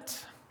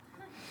upset.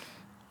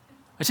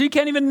 I said, you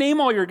can't even name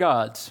all your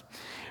gods.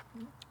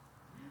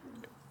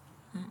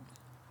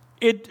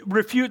 It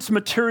refutes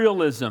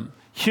materialism,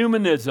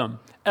 humanism,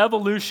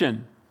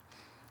 evolution,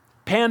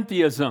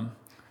 pantheism,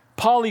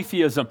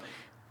 polytheism.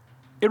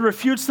 It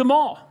refutes them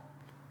all.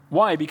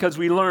 Why? Because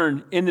we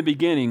learn in the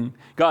beginning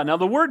God. Now,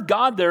 the word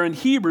God there in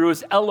Hebrew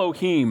is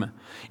Elohim.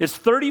 It's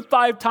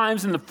 35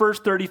 times in the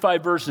first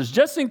 35 verses.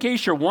 Just in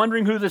case you're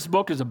wondering who this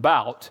book is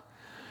about,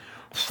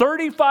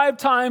 35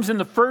 times in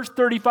the first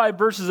 35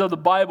 verses of the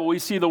Bible, we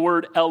see the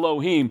word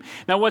Elohim.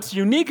 Now, what's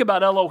unique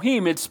about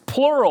Elohim, it's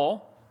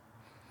plural,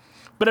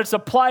 but it's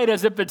applied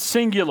as if it's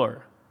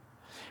singular.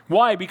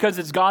 Why? Because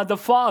it's God the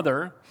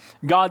Father,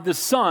 God the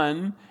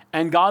Son,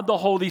 and God the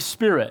Holy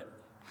Spirit.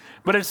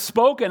 But it's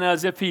spoken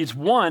as if he's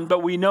one,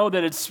 but we know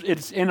that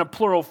it's in a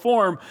plural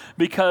form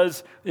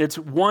because it's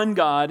one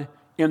God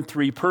in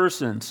three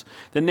persons.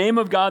 The name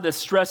of God that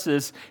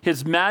stresses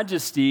his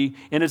majesty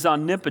and his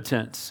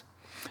omnipotence.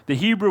 The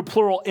Hebrew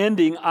plural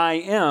ending, I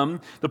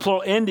am, the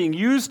plural ending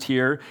used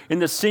here in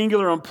the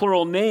singular and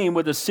plural name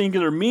with a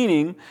singular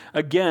meaning,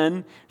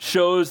 again,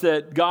 shows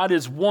that God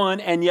is one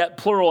and yet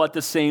plural at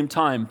the same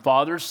time,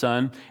 Father,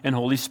 Son, and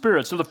Holy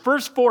Spirit. So the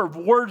first four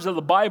words of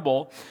the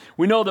Bible,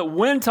 we know that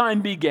when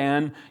time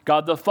began,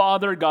 God the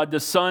Father, God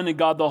the Son, and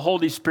God the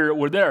Holy Spirit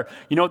were there.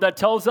 You know what that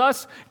tells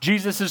us?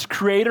 Jesus is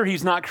creator,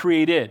 he's not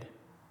created.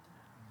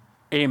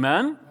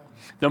 Amen?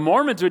 The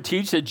Mormons would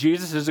teach that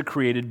Jesus is a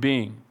created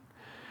being.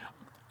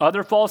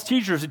 Other false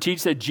teachers would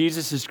teach that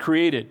Jesus is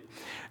created.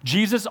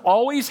 Jesus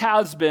always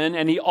has been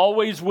and he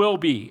always will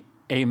be.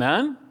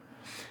 Amen?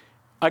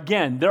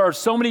 Again, there are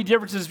so many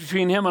differences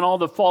between him and all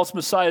the false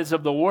messiahs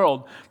of the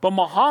world. But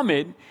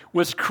Muhammad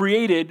was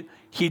created,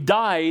 he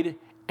died,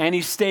 and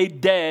he stayed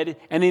dead,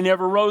 and he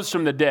never rose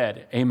from the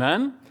dead.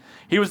 Amen?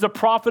 He was the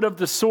prophet of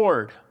the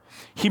sword.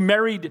 He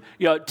married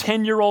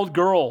 10-year-old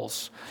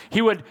girls.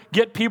 He would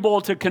get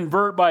people to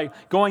convert by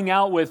going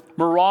out with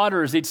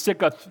marauders. They'd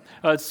stick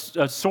a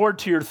sword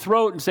to your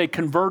throat and say,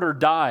 convert or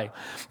die.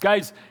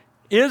 Guys,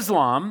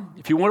 Islam,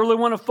 if you really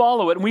want to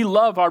follow it, and we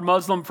love our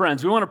Muslim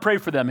friends. We want to pray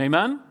for them.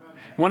 Amen?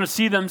 We want to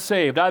see them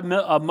saved. I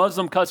have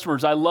Muslim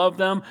customers. I love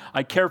them.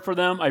 I care for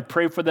them. I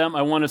pray for them.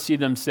 I want to see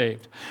them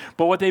saved.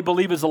 But what they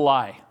believe is a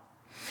lie.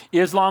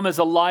 Islam is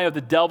a lie of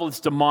the devil. It's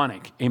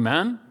demonic.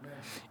 Amen?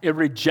 It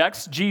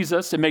rejects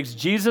Jesus. It makes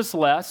Jesus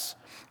less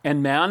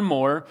and man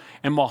more.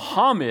 And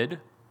Muhammad,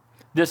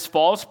 this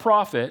false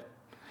prophet,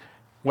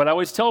 what I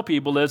always tell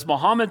people is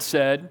Muhammad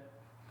said,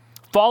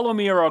 follow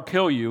me or I'll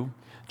kill you.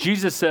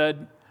 Jesus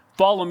said,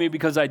 follow me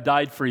because I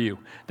died for you.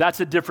 That's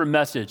a different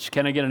message.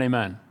 Can I get an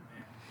amen?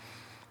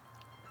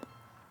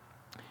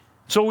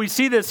 So we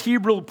see this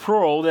Hebrew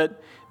plural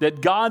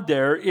that God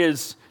there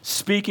is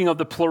speaking of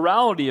the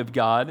plurality of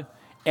God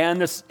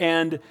and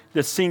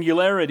the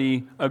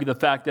singularity of the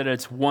fact that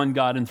it's one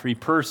God in three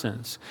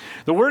persons.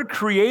 The word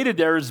created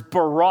there is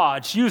bara.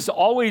 It's used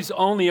always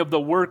only of the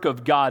work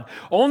of God.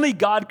 Only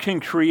God can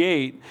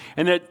create,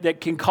 and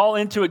that can call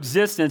into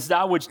existence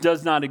that which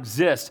does not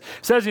exist.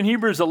 It says in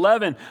Hebrews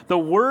 11, the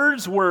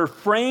words were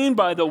framed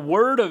by the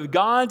word of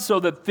God, so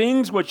that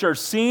things which are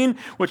seen,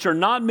 which are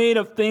not made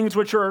of things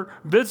which are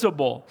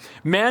visible.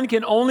 Man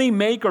can only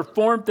make or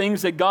form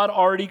things that God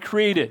already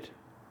created.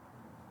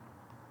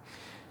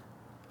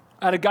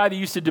 I had a guy that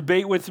used to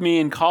debate with me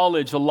in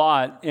college a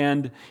lot,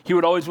 and he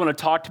would always want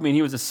to talk to me, and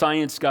he was a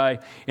science guy,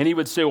 and he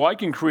would say, well, I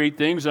can create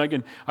things,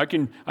 and I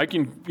can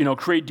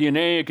create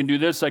DNA, I can do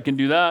this, I can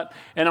do that.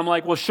 And I'm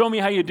like, well, show me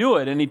how you do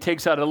it. And he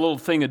takes out a little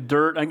thing of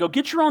dirt. I go,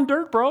 get your own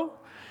dirt, bro.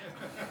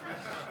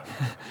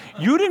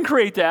 You didn't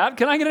create that.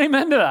 Can I get an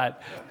amen to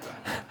that?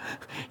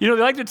 We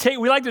like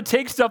to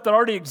take stuff that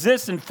already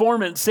exists and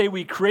form it and say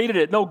we created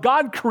it. No,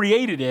 God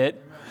created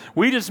it.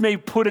 We just may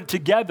put it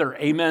together,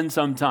 amen,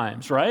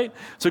 sometimes, right?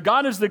 So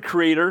God is the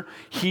creator,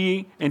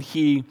 he and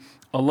he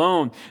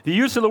alone. The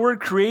use of the word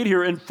create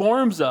here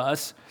informs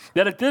us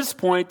that at this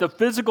point, the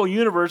physical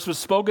universe was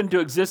spoken to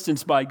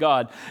existence by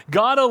God.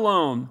 God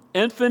alone,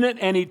 infinite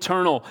and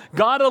eternal.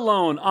 God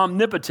alone,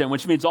 omnipotent,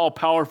 which means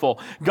all-powerful.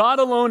 God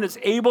alone is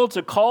able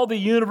to call the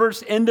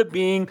universe into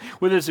being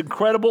with his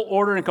incredible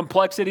order and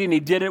complexity, and he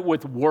did it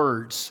with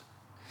words.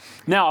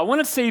 Now, I want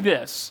to say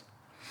this.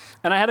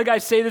 And I had a guy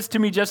say this to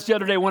me just the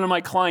other day, one of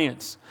my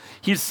clients.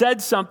 He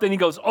said something, he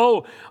goes,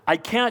 oh, I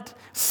can't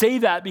say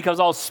that because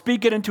I'll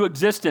speak it into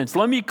existence.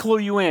 Let me clue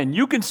you in.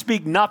 You can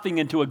speak nothing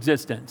into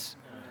existence.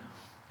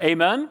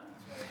 Amen? And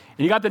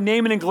you got to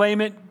name it and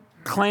claim it,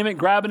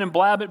 grab it and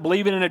blab it,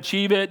 believe it and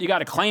achieve it. You got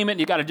to claim it.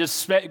 You got to you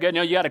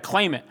got to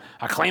claim it.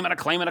 I claim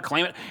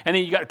it. And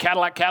then you got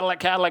Cadillac.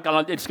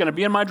 It's going to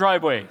be in my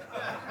driveway.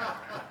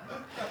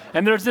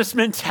 And there's this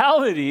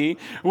mentality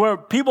where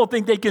people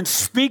think they can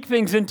speak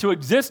things into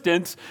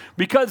existence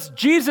because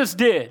Jesus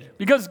did,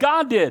 because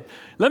God did.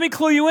 Let me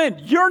clue you in.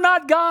 You're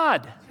not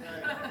God.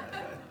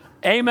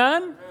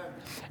 Amen?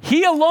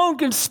 He alone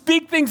can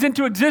speak things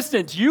into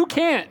existence. You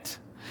can't.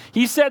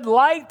 He said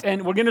light,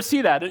 and we're going to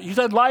see that. He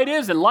said light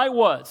is, and light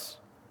was.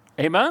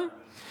 Amen?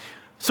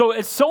 So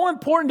it's so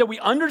important that we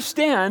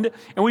understand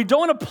and we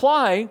don't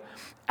apply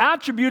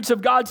attributes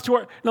of God's to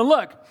our... Now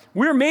look,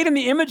 we're made in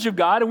the image of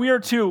God, and we are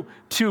to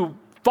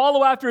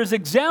follow after his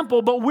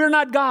example, but we're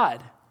not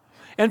God.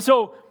 And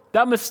so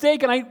that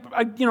mistake, and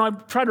I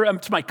tried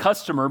to my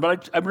customer,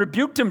 but I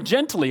rebuked him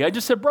gently. I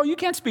just said, bro, you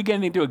can't speak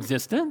anything to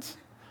existence.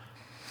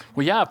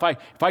 Well, yeah,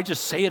 if I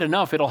just say it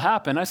enough, it'll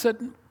happen. I said,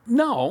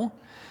 no.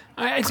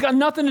 It's got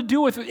nothing to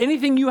do with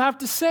anything you have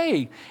to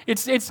say.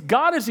 It's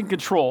God is in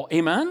control.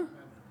 Amen?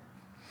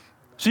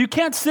 So you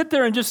can't sit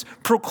there and just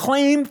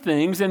proclaim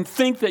things and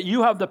think that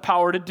you have the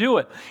power to do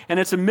it. And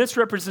it's a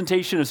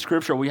misrepresentation of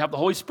Scripture. We have the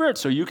Holy Spirit,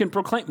 so you can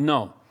proclaim.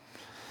 No.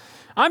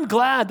 I'm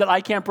glad that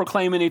I can't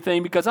proclaim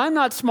anything because I'm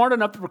not smart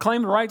enough to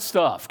proclaim the right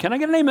stuff. Can I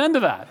get an amen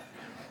to that?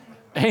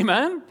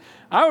 Amen?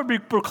 I would be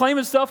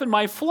proclaiming stuff in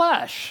my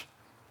flesh.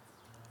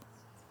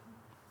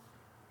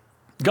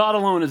 God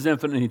alone is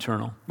infinite and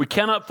eternal. We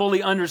cannot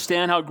fully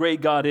understand how great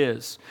God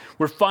is.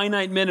 We're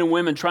finite men and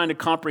women trying to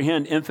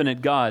comprehend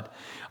infinite God.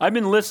 I've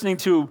been listening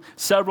to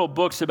several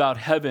books about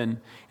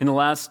heaven in the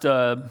last,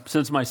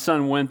 since my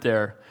son went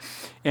there.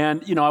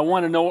 And, I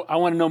want to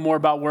know more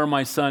about where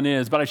my son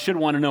is, but I should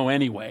want to know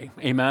anyway.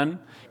 Amen?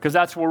 Because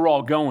that's where we're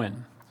all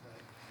going.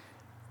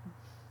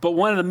 But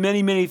one of the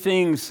many, many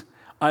things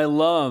I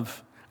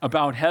love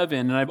about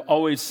heaven, and I've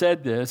always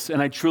said this,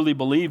 and I truly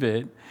believe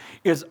it,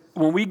 is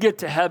when we get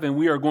to heaven,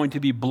 we are going to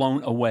be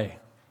blown away.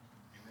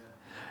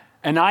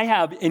 And I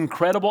have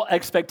incredible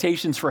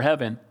expectations for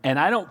heaven. And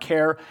I don't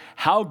care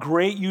how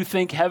great you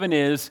think heaven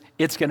is,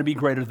 it's going to be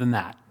greater than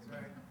that.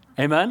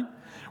 Amen?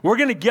 We're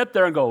going to get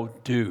there and go,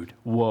 dude,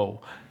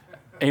 whoa.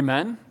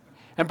 Amen?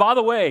 And by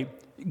the way,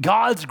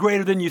 God's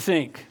greater than you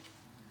think.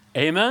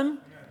 Amen?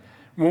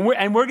 We're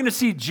going to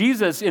see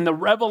Jesus in the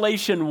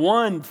Revelation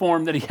 1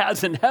 form that he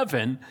has in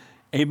heaven.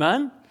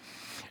 Amen?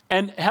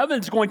 And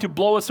heaven's going to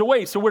blow us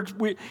away. So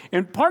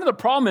and part of the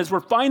problem is we're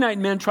finite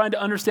men trying to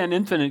understand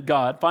infinite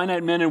God,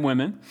 finite men and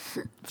women.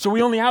 So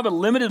we only have a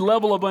limited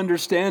level of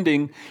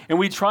understanding, and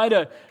we try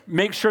to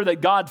make sure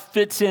that God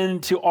fits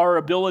into our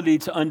ability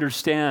to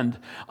understand.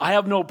 I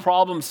have no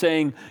problem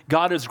saying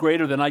God is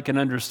greater than I can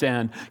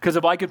understand, because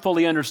if I could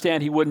fully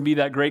understand, he wouldn't be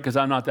that great because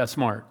I'm not that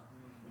smart.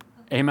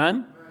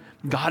 Amen?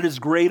 God is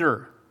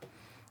greater,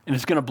 and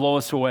it's going to blow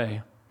us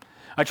away.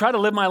 I try to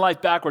live my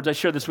life backwards. I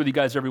share this with you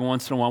guys every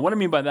once in a while. What I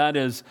mean by that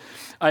is,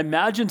 I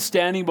imagine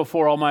standing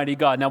before Almighty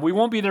God. Now, we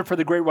won't be there for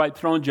the great white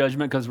throne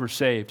judgment because we're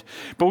saved,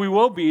 but we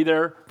will be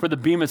there for the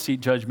Bema Seat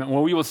judgment,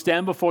 where we will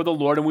stand before the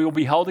Lord and we will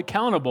be held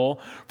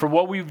accountable for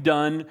what we've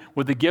done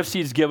with the gifts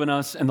he's given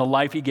us and the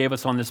life he gave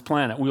us on this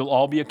planet. We will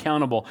all be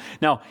accountable.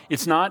 Now,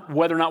 it's not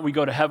whether or not we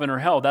go to heaven or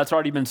hell. That's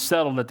already been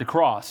settled at the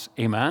cross.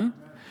 Amen?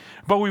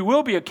 But we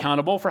will be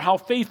accountable for how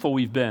faithful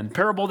we've been.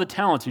 Parable of the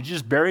talents. Did you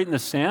just bury it in the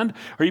sand?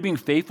 Are you being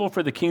faithful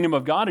for the kingdom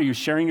of God? Are you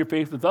sharing your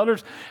faith with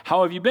others?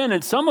 How have you been?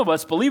 And some of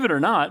us, believe it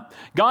or not,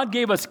 God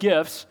gave us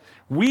gifts.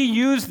 We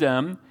use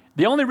them.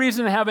 The only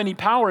reason to have any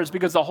power is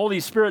because the Holy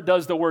Spirit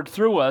does the work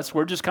through us.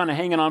 We're just kind of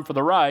hanging on for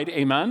the ride.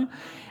 Amen?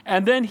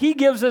 And then he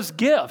gives us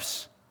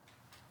gifts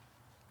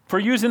for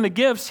using the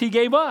gifts he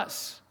gave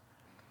us.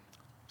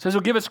 It says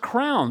he'll give us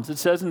crowns, it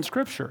says in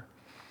Scripture.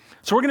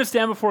 So we're going to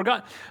stand before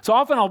God. So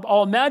often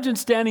I'll imagine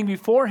standing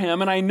before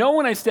him, and I know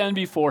when I stand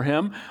before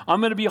him,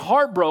 I'm going to be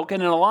heartbroken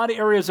in a lot of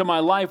areas of my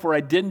life where I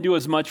didn't do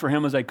as much for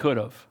him as I could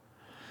have.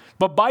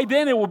 But by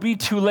then it will be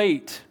too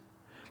late.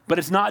 But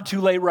it's not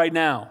too late right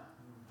now.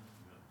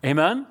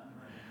 Amen?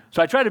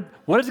 So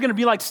what is it going to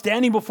be like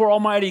standing before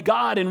Almighty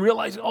God and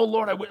realizing,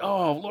 Lord,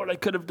 I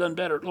could have done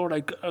better.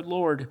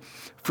 Lord,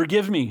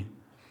 forgive me.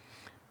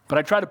 But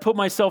I try to put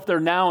myself there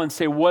now and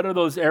say, what are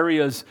those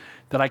areas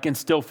that I can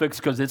still fix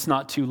because it's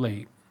not too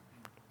late?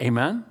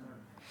 Amen?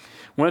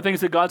 One of the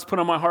things that God's put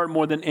on my heart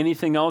more than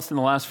anything else in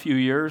the last few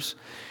years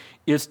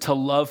is to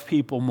love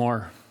people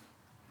more.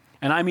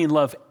 And I mean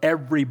love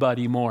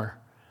everybody more.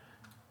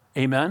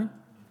 Amen?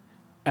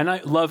 And I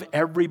love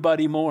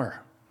everybody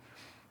more.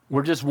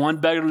 We're just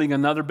one beggarling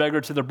another beggar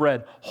to the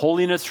bread.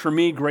 Holiness for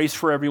me, grace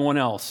for everyone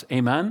else.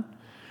 Amen?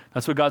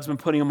 That's what God's been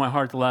putting on my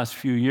heart the last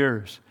few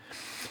years.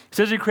 It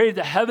says he created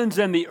the heavens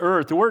and the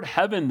earth. The word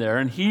heaven there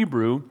in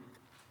Hebrew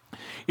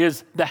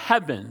is the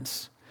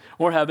heavens,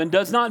 or heaven,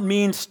 does not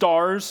mean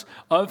stars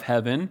of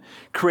heaven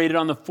created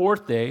on the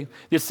fourth day.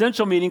 The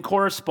essential meaning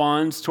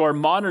corresponds to our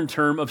modern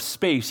term of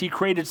space. He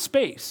created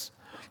space.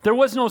 There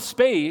was no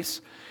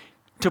space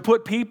to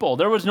put people.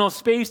 There was no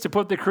space to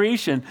put the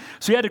creation.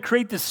 So he had to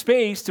create the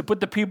space to put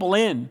the people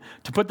in,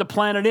 to put the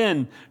planet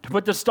in, to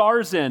put the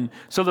stars in.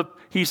 So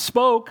he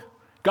spoke.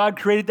 God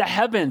created the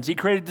heavens. He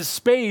created the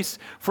space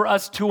for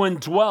us to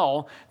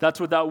indwell.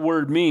 That's what that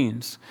word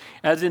means,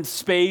 as in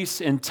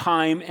space and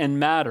time and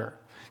matter.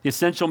 The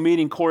essential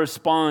meaning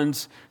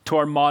corresponds to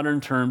our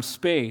modern term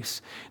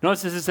space.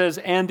 Notice this, it says,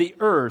 and the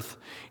earth.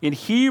 In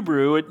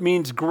Hebrew, it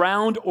means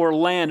ground or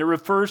land. It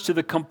refers to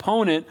the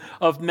component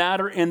of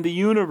matter in the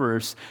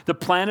universe. The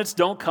planets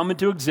don't come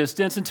into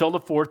existence until the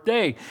fourth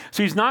day.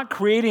 So he's not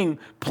creating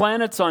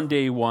planets on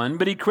day one,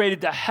 but he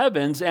created the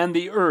heavens and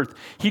the earth.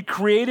 He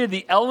created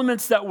the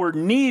elements that were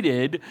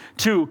needed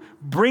to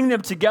bring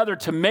them together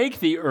to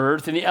make the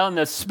earth and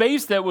the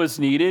space that was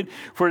needed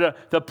for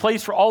the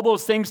place for all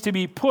those things to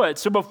be put.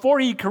 So before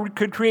he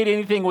could create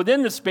anything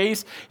within the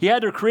space, he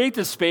had to create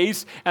the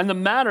space and the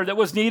matter that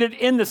was needed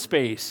in the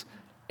space.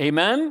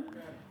 Amen?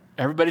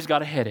 Everybody's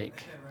got a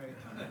headache.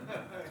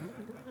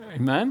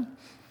 Amen?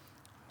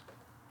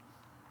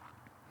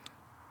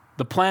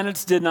 The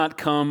planets did not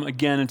come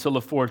again until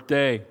the fourth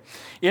day.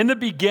 In the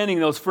beginning,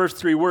 those first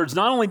three words,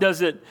 not only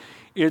does it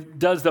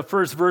does the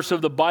first verse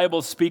of the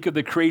Bible speak of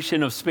the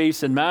creation of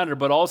space and matter,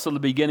 but also the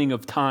beginning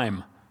of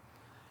time.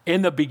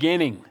 In the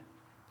beginning.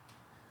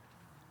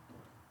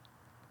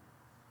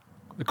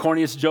 The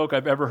corniest joke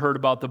I've ever heard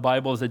about the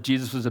Bible is that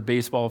Jesus was a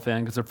baseball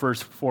fan because the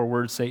first four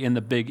words say, in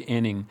the big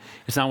inning.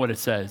 It's not what it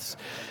says.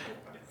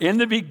 In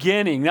the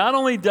beginning. Not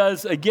only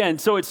does, again,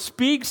 so it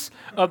speaks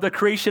of the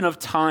creation of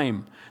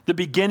time, the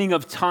beginning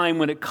of time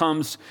when it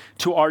comes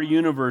to our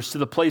universe, to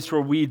the place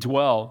where we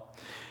dwell.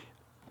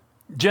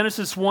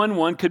 Genesis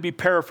 1:1 could be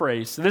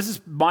paraphrased. This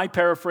is my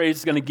paraphrase.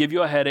 It's going to give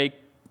you a headache,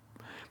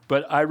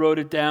 but I wrote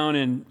it down,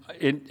 and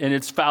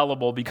it's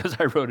fallible because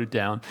I wrote it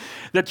down.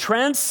 The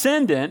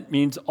transcendent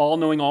means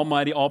all-knowing,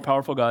 almighty,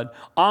 all-powerful God.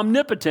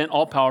 Omnipotent,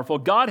 all-powerful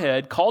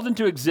Godhead called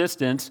into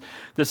existence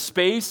the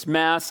space,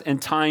 mass,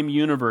 and time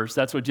universe.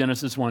 That's what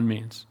Genesis 1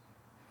 means.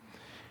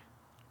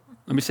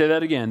 Let me say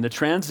that again. The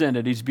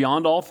transcendent, he's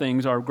beyond all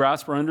things, our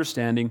grasp, our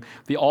understanding.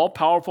 The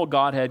all-powerful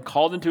Godhead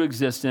called into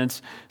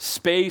existence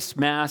space,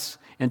 mass,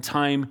 and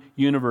time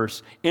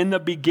universe. In the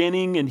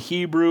beginning, in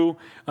Hebrew,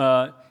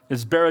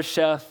 it's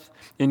Beresheth.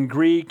 In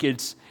Greek,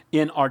 it's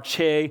in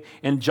Arche.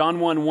 In John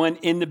 1:1,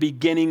 in the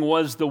beginning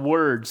was the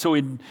Word. So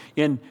in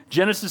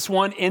Genesis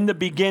 1, in the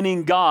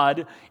beginning,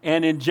 God.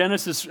 And in John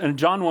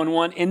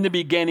 1:1, in the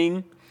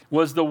beginning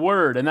was the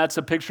Word. And that's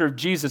a picture of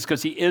Jesus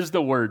because he is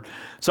the Word.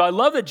 So I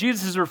love that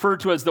Jesus is referred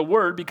to as the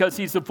Word because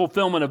he's the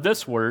fulfillment of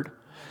this Word.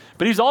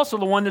 But he's also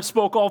the one that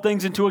spoke all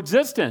things into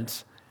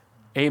existence.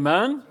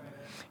 Amen?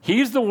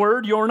 He's the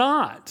Word, you're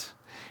not.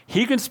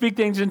 He can speak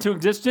things into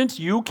existence,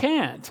 you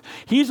can't.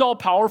 He's all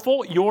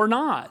powerful, you're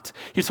not.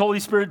 His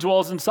Holy Spirit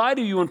dwells inside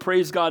of you and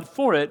praise God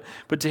for it,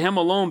 but to him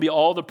alone be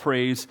all the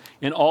praise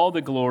and all the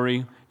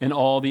glory and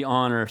all the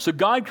honor. So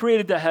God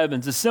created the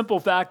heavens. The simple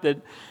fact that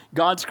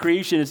God's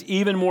creation is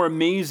even more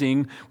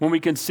amazing when we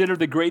consider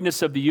the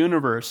greatness of the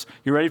universe.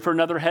 You ready for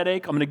another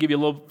headache? I'm going to give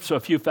you a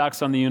few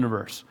facts on the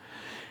universe.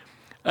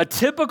 A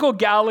typical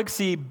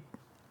galaxy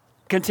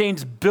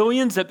contains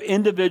billions of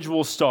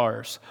individual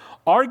stars.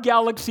 Our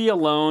galaxy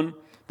alone,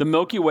 the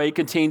Milky Way,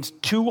 contains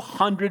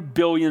 200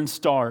 billion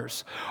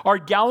stars. Our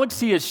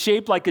galaxy is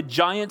shaped like a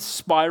giant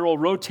spiral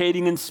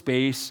rotating in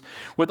space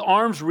with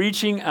arms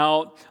reaching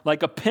out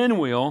like a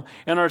pinwheel,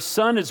 and our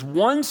sun is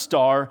one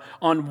star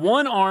on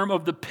one arm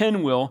of the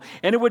pinwheel,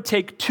 and it would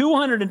take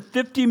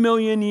 250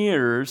 million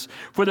years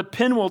for the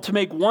pinwheel to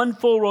make one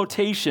full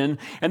rotation,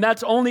 and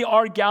that's only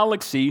our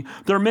galaxy.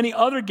 There are many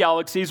other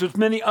galaxies with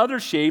many other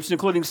shapes,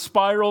 including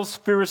spirals,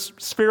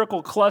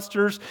 spherical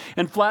clusters,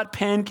 and flat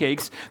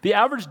pancakes. The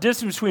average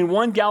distance between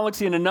one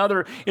galaxy and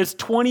another is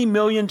 20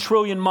 million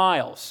trillion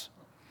miles.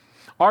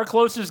 Our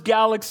closest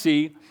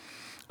galaxy,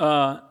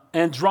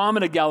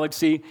 Andromeda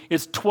Galaxy,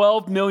 is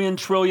 12 million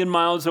trillion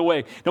miles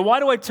away. Now, why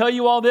do I tell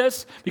you all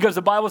this? Because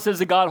the Bible says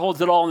that God holds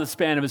it all in the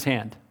span of his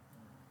hand.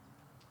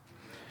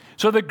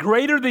 So the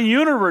greater the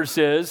universe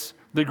is,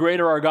 the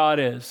greater our God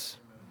is.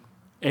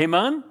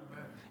 Amen?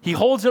 He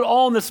holds it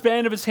all in the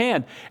span of his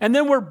hand. And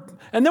then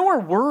we're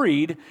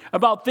worried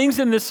about things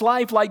in this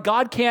life like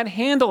God can't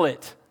handle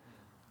it.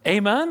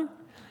 Amen?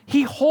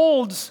 He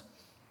holds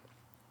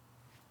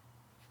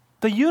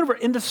the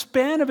universe in the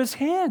span of his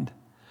hand.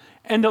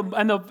 And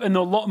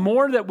the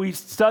more that we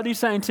study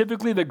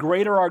scientifically, the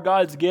greater our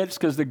God gets,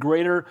 because the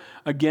greater,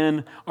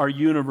 again, our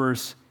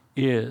universe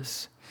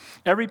is.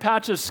 Every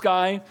patch of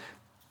sky,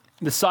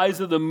 the size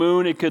of the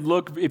moon, it could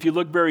look, if you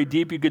look very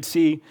deep, you could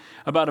see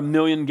about 1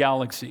 million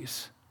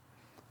galaxies.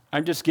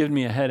 I'm just giving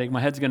me a headache.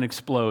 My head's going to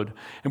explode.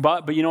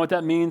 But you know what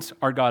that means?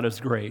 Our God is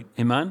great.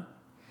 Amen?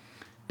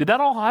 Did that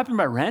all happen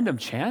by random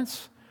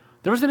chance?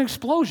 There was an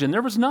explosion.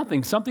 There was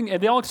nothing.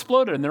 They all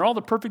exploded, and they're all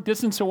the perfect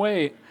distance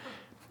away.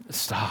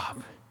 Stop.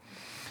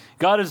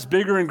 God is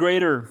bigger and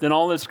greater than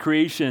all this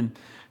creation,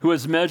 who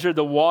has measured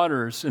the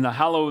waters in the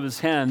hollow of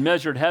his hand,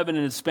 measured heaven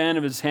in the span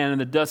of his hand, and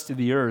the dust of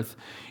the earth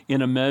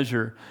in a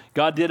measure.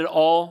 God did it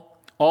all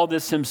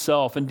this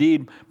himself.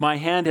 Indeed, my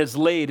hand has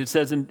laid, it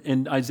says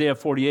in Isaiah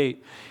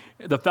 48,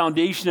 the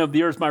foundation of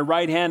the earth. My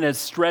right hand has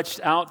stretched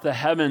out the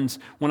heavens.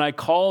 When I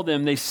call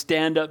them, they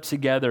stand up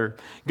together.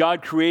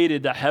 God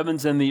created the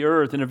heavens and the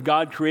earth. And if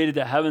God created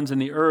the heavens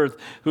and the earth,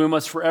 then we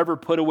must forever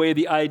put away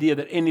the idea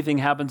that anything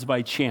happens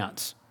by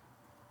chance.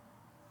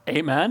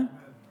 Amen?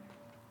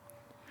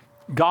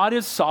 God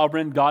is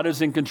sovereign. God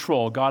is in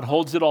control. God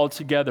holds it all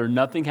together.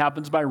 Nothing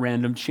happens by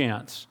random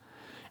chance.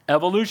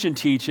 Evolution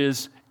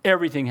teaches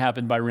everything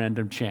happened by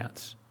random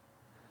chance.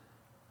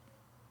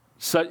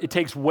 So it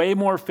takes way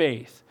more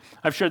faith.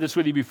 I've shared this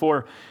with you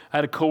before. I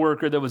had a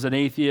coworker that was an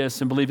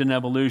atheist and believed in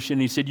evolution.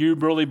 He said, "You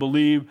really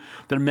believe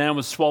that a man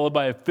was swallowed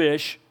by a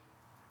fish?"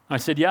 I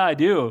said, "Yeah, I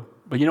do.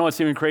 But you know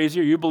what's even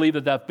crazier? You believe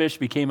that that fish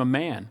became a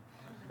man."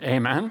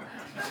 Amen.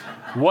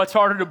 What's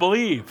harder to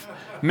believe?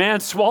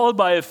 Man swallowed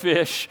by a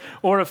fish,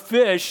 or a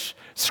fish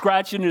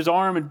scratching his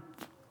arm and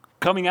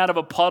coming out of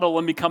a puddle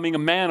and becoming a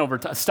man over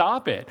time?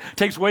 Stop it. It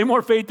takes way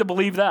more faith to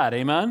believe that.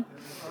 Amen.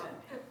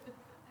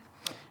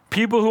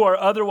 People who are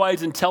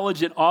otherwise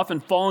intelligent often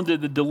fall into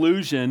the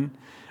delusion.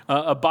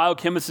 A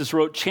biochemist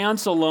wrote,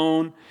 "Chance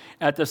alone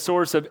at the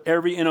source of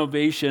every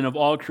innovation of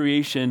all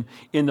creation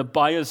in the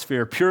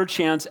biosphere. Pure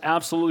chance,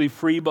 absolutely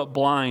free but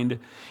blind,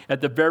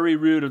 at the very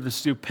root of the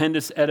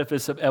stupendous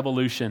edifice of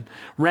evolution."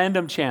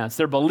 Random chance.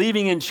 They're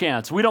believing in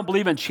chance. We don't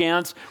believe in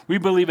chance. We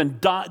believe in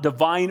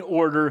divine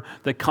order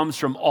that comes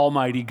from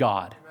Almighty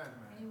God.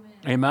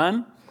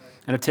 Amen?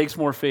 And it takes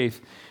more faith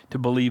to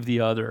believe the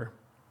other.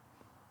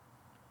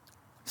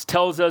 This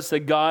tells us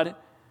that God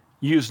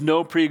used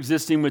no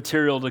pre-existing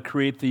material to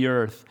create the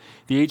earth.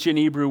 The ancient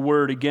Hebrew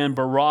word, again,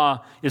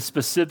 bara, is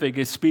specific.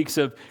 It speaks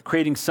of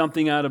creating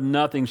something out of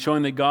nothing,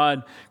 showing that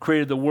God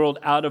created the world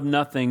out of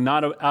nothing,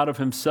 not out of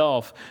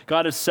himself.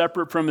 God is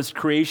separate from his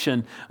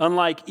creation.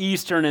 Unlike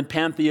Eastern and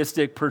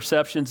pantheistic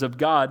perceptions of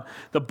God,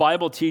 the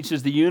Bible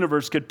teaches the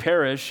universe could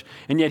perish,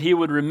 and yet he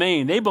would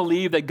remain. They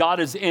believe that God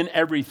is in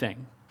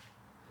everything.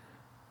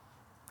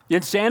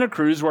 In Santa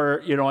Cruz,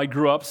 where I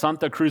grew up,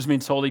 Santa Cruz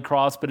means Holy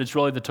Cross, but it's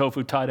really the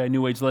tofu tie-dye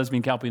New Age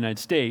lesbian couple of the United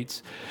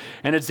States.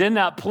 And it's in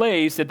that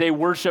place that they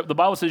worship. The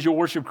Bible says you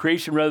worship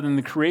creation rather than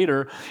the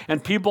Creator.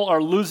 And people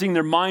are losing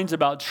their minds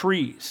about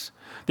trees.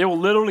 They will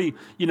literally,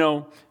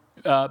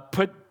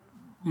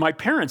 my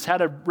parents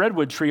had a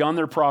redwood tree on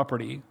their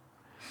property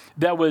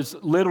that was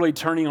literally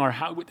turning our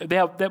house.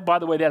 By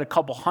the way, they had a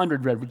couple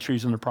hundred redwood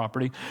trees on their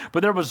property,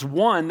 but there was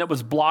one that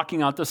was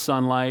blocking out the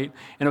sunlight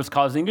and it was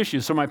causing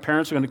issues. So my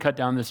parents were going to cut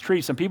down this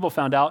tree. Some people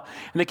found out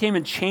and they came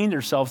and chained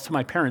themselves to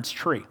my parents'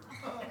 tree.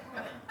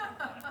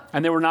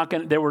 And they were not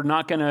going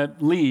to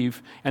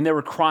leave, and they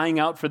were crying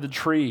out for the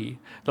tree,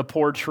 the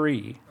poor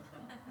tree.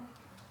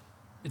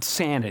 It's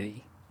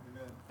sanity.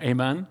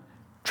 Amen.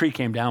 Tree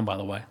came down, by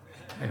the way.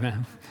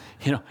 Amen.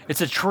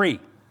 It's a tree.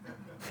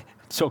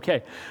 It's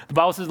okay. The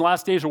Bible says in the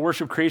last days we'll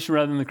worship creation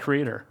rather than the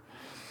Creator.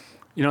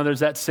 There's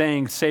that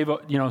saying, save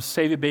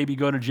a baby,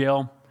 go to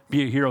jail.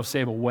 Be a hero,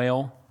 save a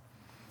whale.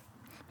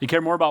 You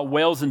care more about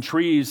whales and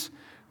trees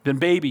than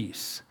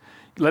babies.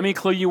 Let me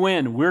clue you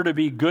in. We're to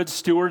be good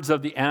stewards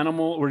of the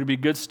animal. We're to be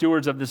good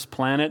stewards of this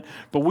planet,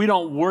 but we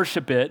don't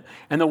worship it,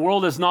 and the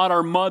world is not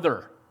our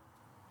mother.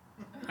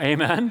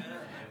 Amen?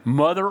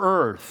 Mother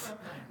Earth.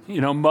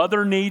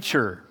 Mother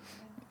Nature.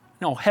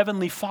 No,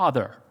 Heavenly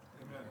Father.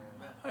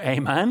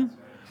 Amen?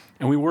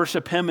 And we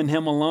worship him and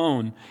him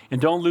alone.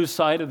 And don't lose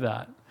sight of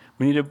that.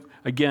 We need to,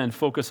 again,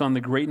 focus on the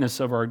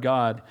greatness of our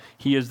God.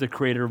 He is the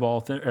creator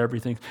of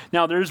everything.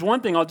 Now, there's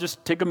one thing. I'll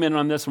just take a minute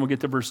on this and we'll get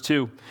to verse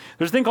 2.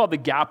 There's a thing called the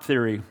gap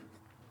theory.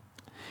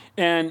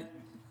 And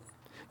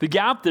the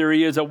gap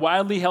theory is a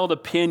widely held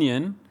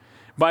opinion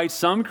by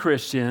some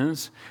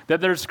Christians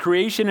that there's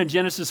creation in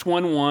Genesis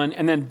 1:1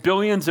 and then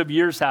billions of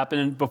years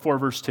happen before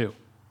verse 2.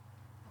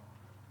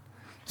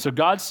 So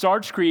God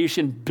starts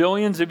creation,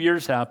 billions of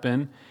years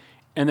happen,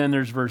 and then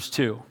there's verse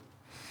 2.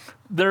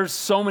 There's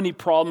so many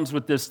problems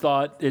with this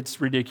thought,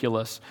 it's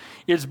ridiculous.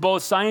 It's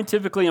both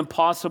scientifically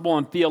impossible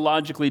and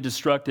theologically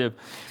destructive.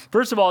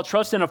 First of all,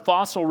 trust in a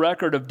fossil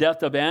record of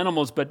death of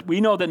animals, but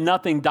we know that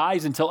nothing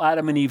dies until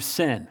Adam and Eve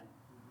sin.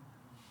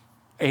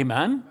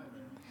 Amen?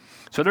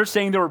 So they're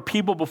saying there were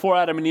people before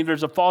Adam and Eve.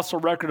 There's a fossil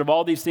record of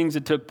all these things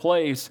that took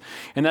place,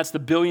 and that's the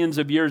billions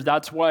of years.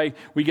 That's why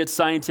we get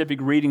scientific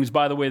readings.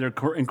 By the way, they're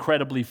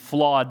incredibly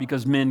flawed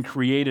because men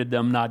created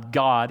them, not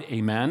God.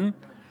 Amen?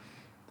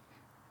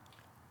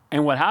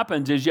 And what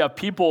happens is you have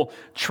people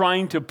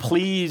trying to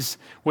please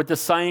what the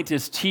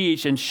scientists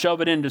teach and shove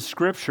it into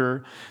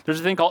Scripture. There's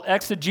a thing called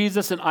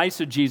exegesis and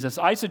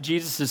eisegesis.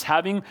 Eisegesis is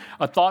having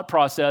a thought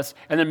process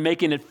and then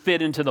making it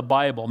fit into the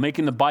Bible,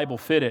 making the Bible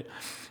fit it.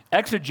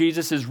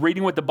 Exegesis is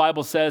reading what the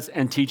Bible says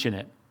and teaching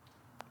it.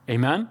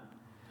 Amen?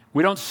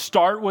 We don't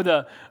start with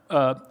a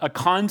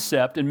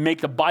concept and make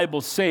the Bible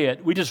say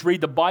it. We just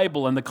read the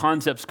Bible and the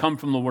concepts come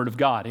from the Word of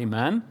God.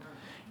 Amen?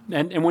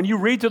 And when you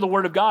read through the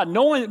Word of God,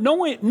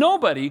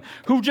 nobody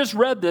who just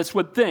read this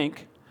would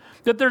think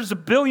that there's a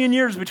billion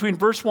years between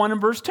verse 1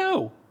 and verse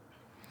 2.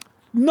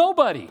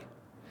 Nobody.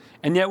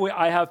 And yet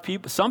I have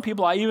some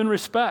people I even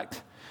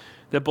respect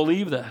that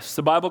believe this.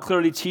 The Bible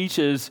clearly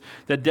teaches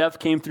that death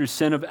came through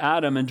sin of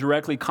Adam and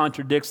directly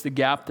contradicts the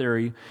gap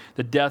theory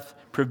that death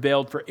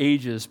prevailed for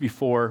ages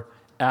before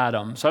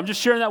Adam. So I'm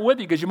just sharing that with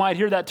you because you might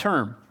hear that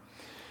term.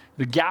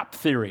 The gap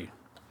theory.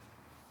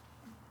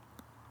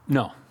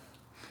 No.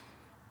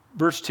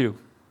 Verse 2.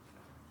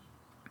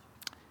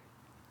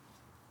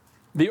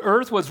 The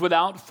earth was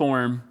without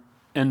form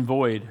and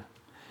void.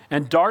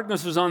 And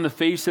darkness was on the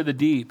face of the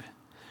deep.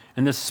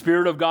 And the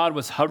Spirit of God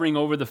was hovering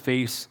over the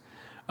face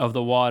of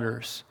the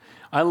waters.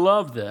 I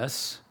love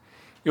this.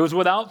 It was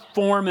without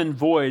form and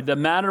void. The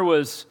matter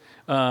was,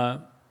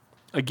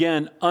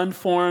 again,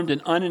 unformed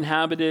and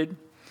uninhabited.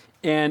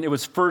 And it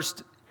was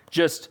first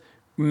just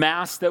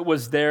mass that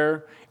was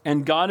there.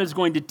 And God is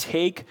going to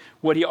take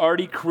what he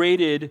already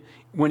created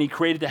when he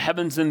created the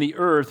heavens and the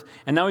earth,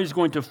 and now he's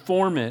going to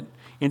form it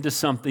into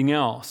something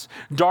else.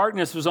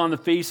 Darkness was on the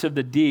face of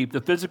the deep. The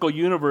physical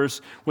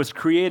universe was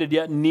created,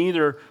 yet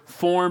neither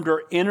formed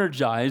or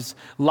energized.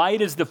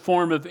 Light is the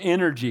form of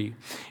energy.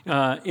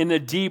 In the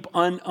deep,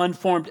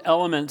 unformed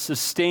element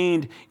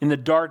sustained in the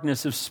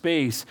darkness of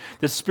space.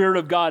 The Spirit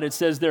of God, it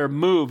says there,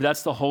 moved.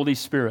 That's the Holy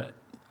Spirit.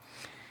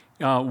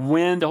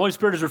 Wind, the Holy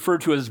Spirit is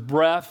referred to as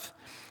breath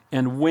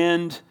and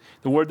wind.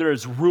 The word there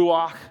is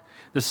ruach.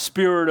 The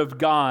Spirit of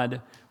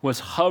God was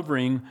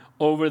hovering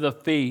over the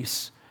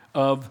face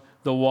of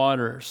the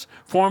waters.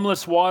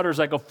 Formless waters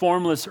like a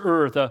formless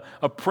earth,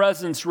 a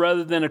presence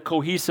rather than a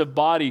cohesive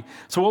body.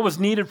 So what was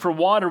needed for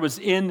water was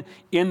in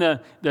the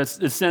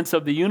sense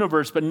of the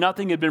universe, but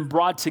nothing had been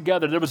brought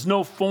together. There was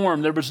no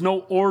form. There was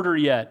no order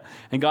yet.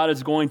 And God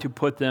is going to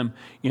put them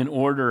in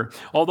order.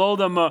 Although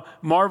the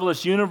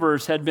marvelous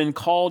universe had been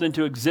called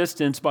into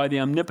existence by the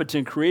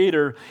omnipotent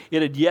Creator,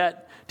 it had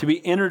yet to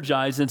be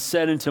energized and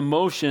set into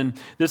motion.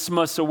 This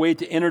must await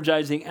the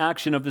energizing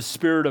action of the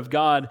Spirit of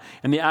God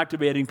and the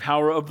activating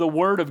power of the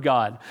Word of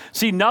God.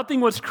 See,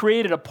 nothing was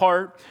created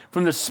apart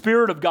from the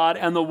Spirit of God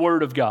and the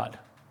Word of God.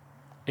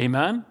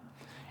 Amen?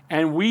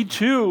 And we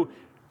too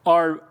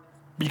are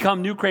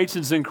become new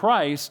creations in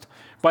Christ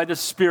by the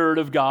Spirit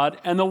of God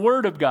and the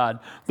Word of God.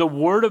 The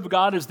Word of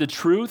God is the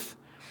truth.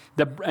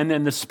 And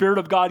then the Spirit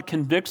of God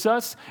convicts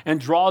us and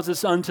draws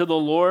us unto the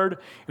Lord.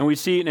 And we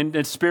see, and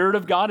the Spirit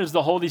of God is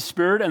the Holy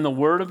Spirit, and the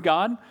Word of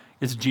God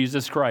is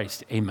Jesus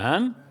Christ.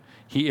 Amen?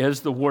 He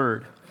is the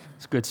Word.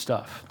 It's good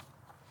stuff.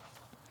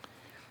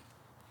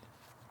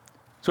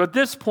 So at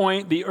this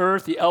point, the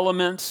earth, the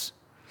elements,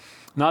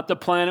 not the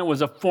planet,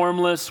 was a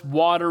formless,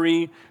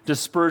 watery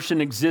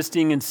dispersion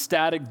existing in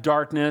static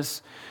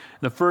darkness.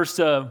 The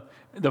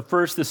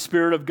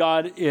Spirit of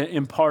God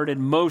imparted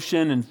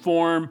motion and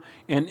form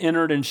and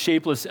entered in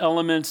shapeless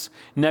elements.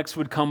 Next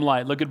would come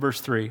light. Look at verse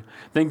 3.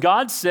 Then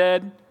God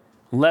said,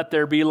 "Let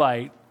there be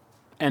light,"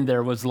 and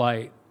there was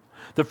light.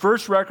 The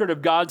first record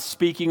of God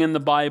speaking in the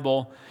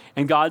Bible,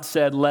 and God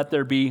said, "Let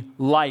there be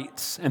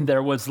lights," and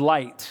there was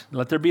light.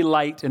 Let there be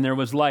light, and there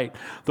was light.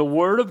 The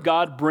Word of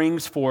God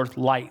brings forth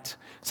light.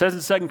 It says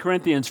in 2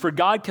 Corinthians, "For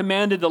God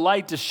commanded the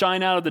light to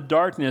shine out of the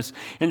darkness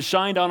and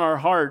shined on our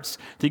hearts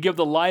to give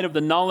the light of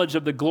the knowledge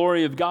of the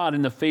glory of God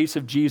in the face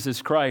of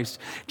Jesus Christ."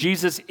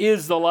 Jesus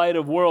is the light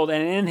of the world,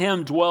 and in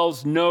him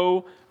dwells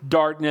no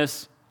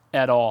darkness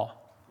at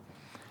all.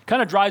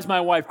 Kind of drives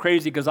my wife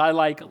crazy because I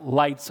like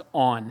lights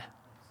on.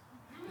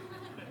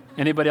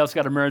 Anybody else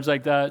got a marriage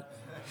like that?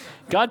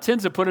 God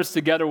tends to put us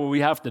together where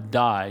we have to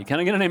die. Can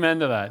I get an amen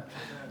to that?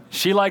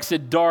 She likes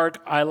it dark,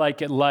 I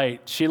like it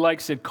light. She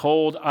likes it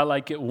cold, I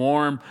like it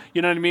warm.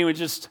 You know what I mean?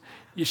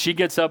 She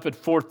gets up at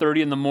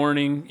 4:30 in the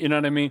morning, you know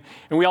what I mean?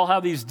 And we all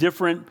have these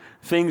different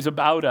things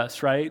about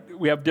us, right?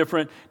 We have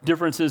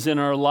differences in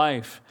our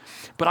life.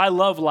 But I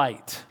love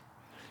light.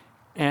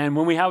 And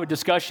when we have a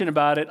discussion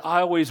about it, I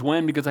always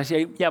win because I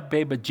say, yeah,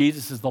 babe, but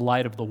Jesus is the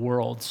light of the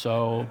world,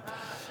 so...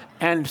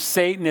 And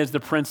Satan is the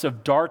prince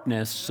of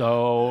darkness,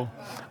 so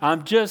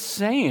I'm just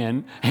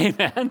saying,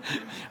 amen.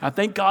 I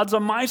think God's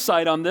on my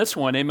side on this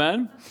one,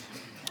 amen.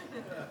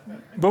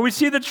 But we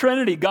see the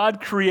Trinity.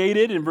 God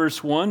created in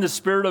verse 1, the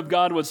Spirit of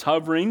God was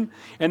hovering,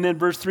 and then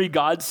verse 3,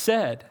 God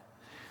said,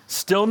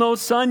 still no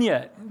sun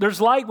yet.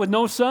 There's light with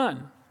no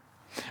sun.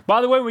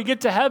 By the way, when we get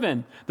to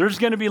heaven, there's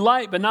going to be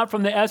light, but not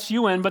from the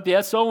S-U-N, but the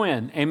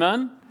S-O-N,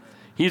 amen.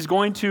 He's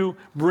going to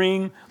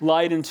bring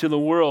light into the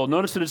world.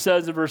 Notice what it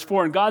says in verse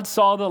 4, and God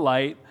saw the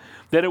light,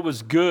 that it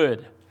was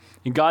good.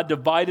 And God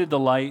divided the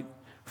light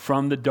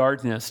from the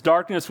darkness.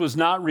 Darkness was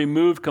not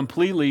removed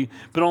completely,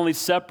 but only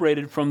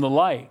separated from the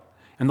light.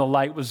 And the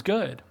light was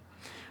good.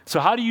 So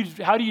how do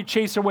you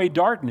chase away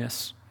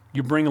darkness?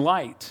 You bring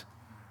light.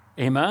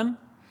 Amen?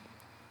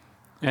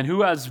 And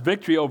who has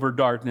victory over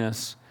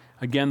darkness?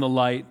 Again, the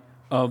light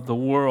of the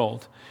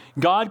world.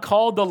 God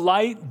called the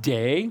light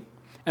day,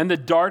 and the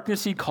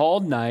darkness he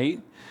called night.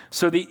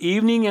 So the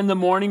evening and the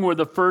morning were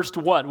the first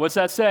what? What's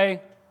that say?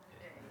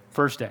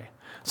 First day.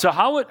 So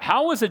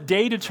how was a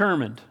day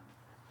determined?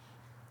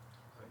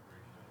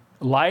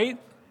 Light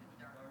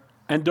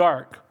and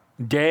dark.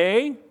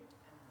 Day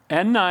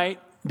and night,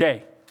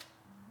 day.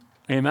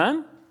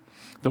 Amen?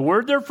 The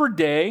word there for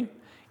day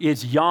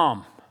is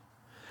yom.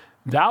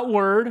 That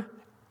word,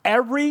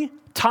 every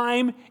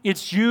time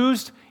it's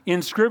used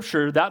in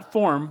Scripture, that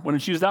form, when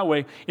it's used that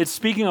way, it's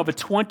speaking of a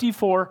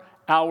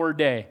 24-hour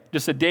day.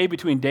 Just a day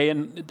between day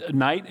and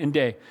night and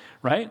day,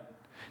 right?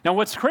 Now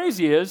what's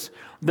crazy is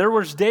there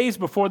was days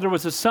before there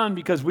was a sun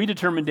because we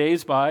determine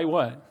days by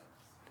what?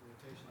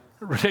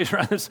 rotates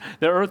around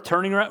the earth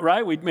turning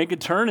right. We make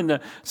it turn, and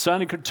the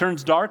sun it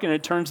turns dark and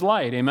it turns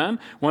light. Amen?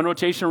 One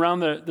rotation around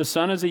the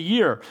sun is a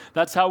year.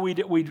 That's how we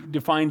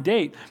define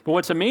date. But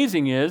what's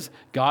amazing is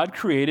God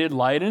created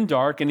light and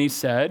dark, and he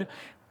said,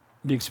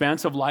 the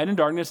expanse of light and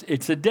darkness,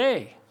 it's a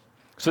day.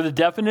 So the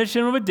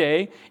definition of a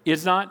day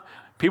is not,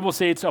 people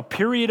say it's a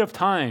period of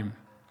time.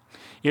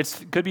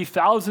 It could be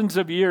thousands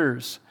of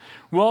years.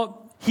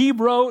 Well, he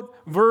wrote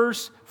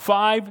verse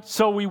 5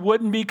 so we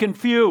wouldn't be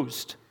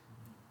confused.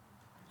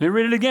 Let me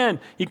read it again.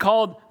 He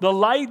called the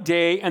light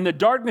day, and the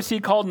darkness he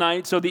called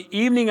night, so the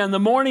evening and the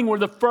morning were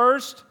the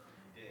first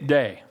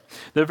day.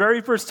 The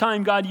very first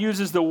time God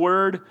uses the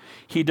word,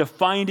 he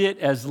defined it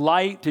as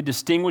light to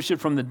distinguish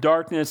it from the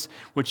darkness,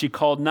 which he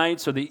called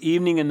night. So the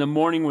evening and the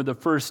morning were the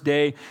first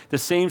day. The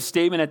same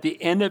statement at the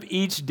end of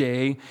each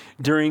day,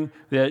 during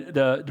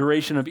the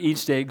duration of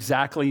each day,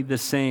 exactly the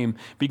same.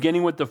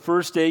 Beginning with the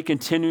first day,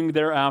 continuing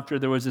thereafter,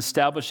 there was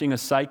establishing a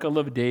cycle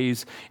of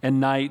days and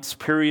nights,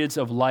 periods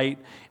of light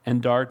and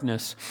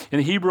darkness. In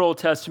the Hebrew Old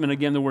Testament,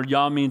 again, the word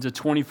Yom means a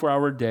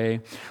 24-hour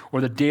day,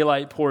 or the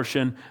daylight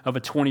portion of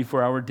a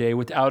 24-hour day.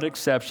 Without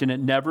exception, it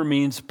never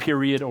means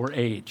period or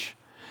age.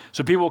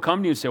 So people will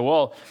come to you and say,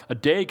 well, a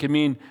day can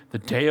mean the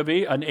day of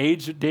an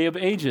age, day of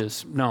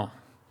ages. No.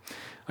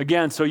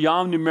 Again, so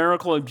Yom,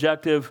 numerical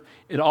objective,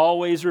 it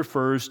always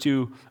refers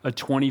to a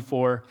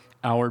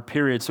 24-hour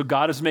period. So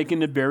God is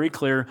making it very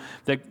clear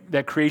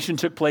that creation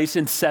took place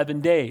in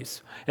 7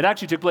 days. It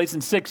actually took place in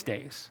 6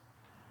 days.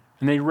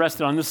 And they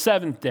rested on the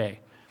seventh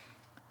day.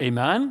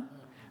 Amen?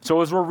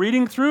 So as we're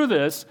reading through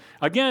this,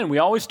 again, we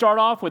always start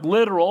off with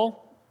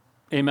literal,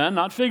 amen,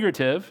 not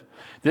figurative.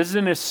 This is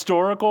an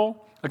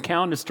historical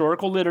account,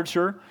 historical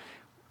literature.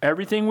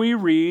 Everything we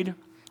read,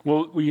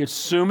 we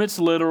assume it's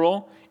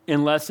literal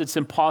unless it's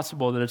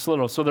impossible that it's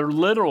literal. So they're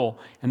literal,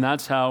 and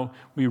that's how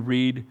we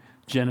read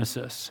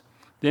Genesis.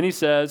 Then he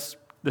says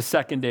the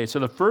second day. So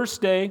the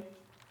first day,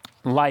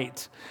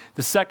 light.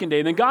 The second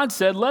day, then God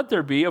said, let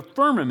there be a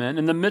firmament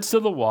in the midst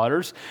of the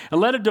waters, and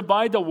let it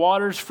divide the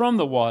waters from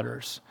the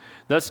waters.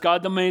 Thus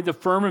God made the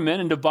firmament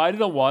and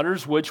divided the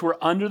waters which were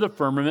under the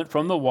firmament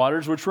from the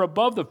waters which were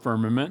above the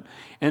firmament,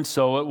 and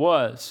so it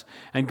was.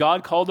 And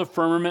God called the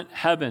firmament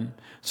heaven.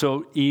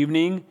 So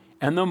evening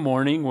and the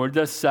morning were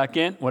the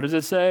second, what does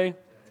it say?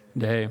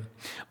 Day.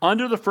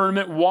 Under the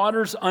firmament,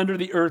 waters under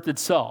the earth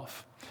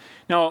itself.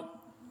 Now,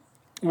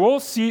 you'll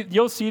see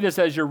this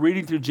as you're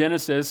reading through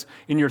Genesis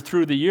and you're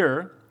through the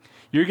year.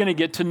 You're going to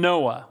get to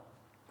Noah.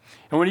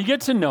 And when you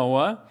get to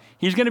Noah,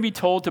 he's going to be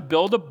told to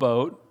build a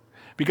boat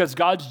because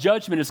God's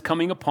judgment is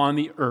coming upon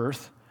the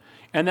earth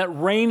and that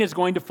rain is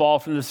going to fall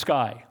from the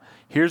sky.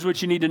 Here's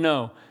what you need to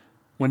know.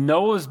 When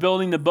Noah was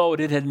building the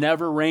boat, it had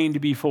never rained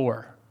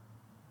before.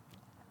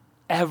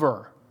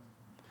 Ever.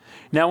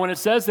 Now, when it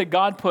says that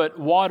God put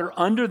water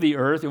under the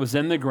earth, it was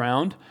in the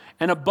ground,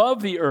 and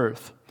above the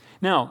earth.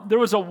 Now, there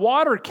was a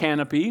water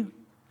canopy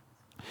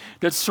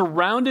that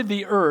surrounded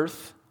the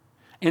earth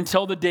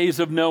until the days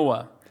of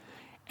Noah.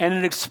 And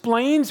it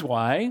explains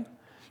why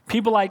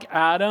people like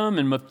Adam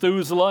and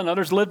Methuselah and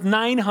others lived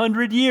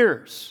 900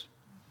 years.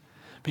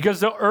 Because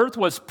the earth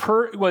was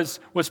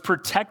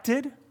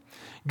protected.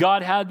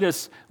 God had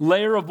this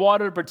layer of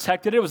water that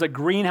protected it. It was a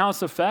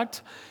greenhouse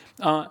effect.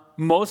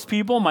 Most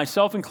people,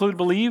 myself included,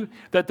 believe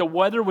that the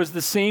weather was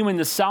the same in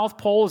the South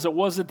Pole as it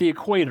was at the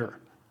equator.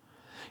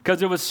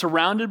 Because it was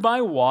surrounded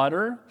by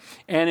water,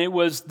 and it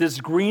was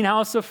this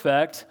greenhouse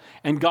effect,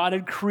 and God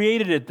had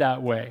created it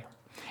that way.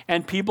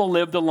 And people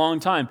lived a long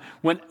time.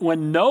 When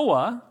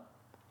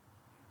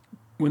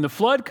the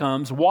flood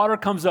comes, water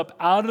comes up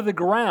out of the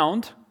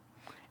ground,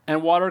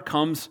 and water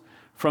comes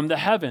from the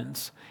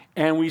heavens.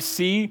 And we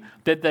see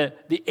that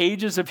the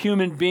ages of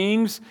human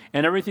beings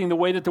and everything, the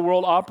way that the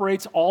world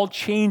operates, all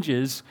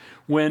changes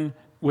with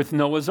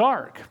Noah's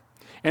Ark.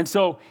 And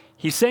so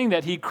he's saying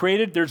that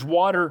there's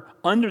water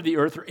under the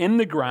earth or in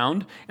the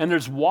ground, and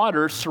there's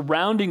water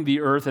surrounding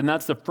the earth, and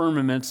that's the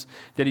firmaments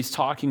that he's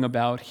talking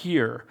about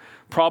here.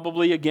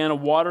 Probably, again, a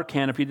water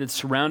canopy that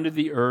surrounded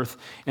the earth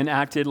and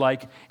acted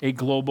like a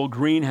global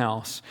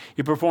greenhouse.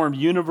 It performed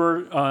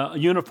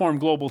uniform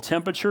global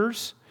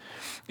temperatures.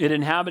 It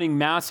inhabiting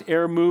mass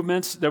air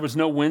movements. There was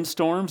no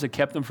windstorms that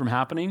kept them from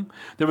happening.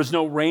 There was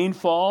no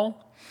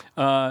rainfall.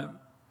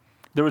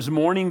 There was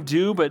morning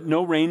dew, but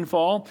no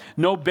rainfall.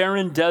 No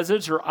barren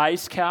deserts or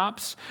ice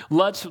caps.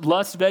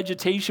 Lush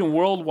vegetation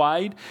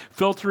worldwide,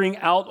 filtering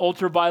out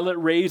ultraviolet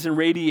rays and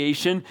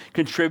radiation,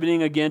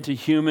 contributing again to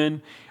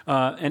human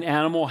and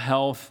animal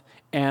health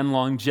and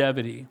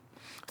longevity.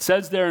 It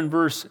says there in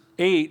verse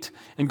 8,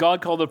 and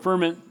God called the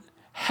firmament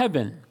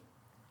heaven.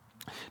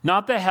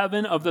 Not the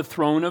heaven of the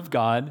throne of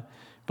God,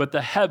 but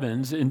the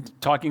heavens, in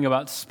talking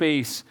about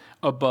space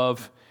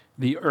above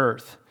the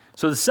earth.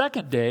 So the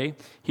second day,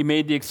 he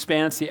made the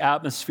expanse, the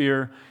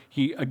atmosphere.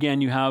 You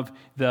have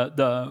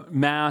the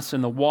mass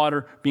and the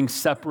water being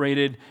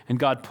separated and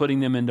God putting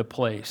them into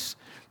place.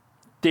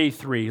 Day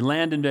 3,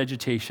 land and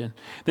vegetation.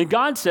 Then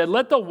God said,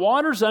 let the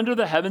waters under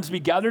the heavens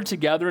be gathered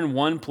together in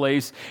one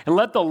place, and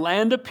let the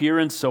land appear,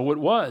 and so it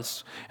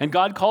was. And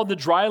God called the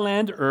dry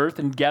land earth,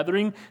 and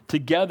gathering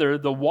together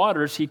the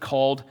waters he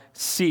called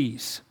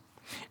seas.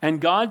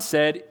 And God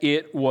said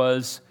it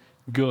was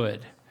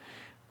good.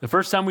 The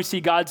first time we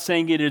see God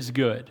saying it is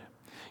good.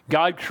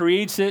 God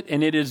creates it,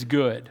 and it is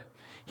good.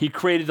 He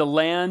created the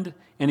land,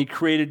 and he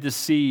created the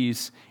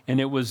seas,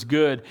 and it was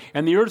good.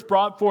 And the earth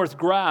brought forth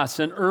grass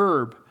and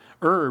herb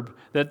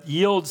that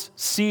yields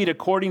seed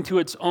according to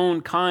its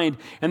own kind,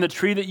 and the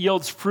tree that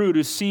yields fruit,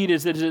 whose seed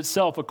is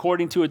itself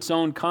according to its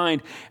own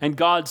kind. And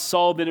God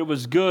saw that it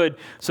was good.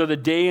 So the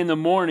day and the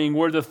morning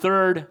were the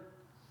third,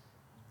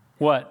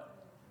 what?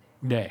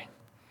 Day.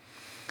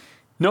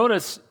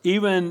 Notice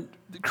even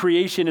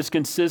creation is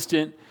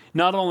consistent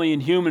not only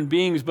in human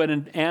beings, but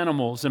in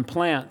animals and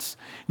plants.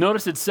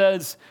 Notice it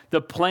says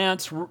the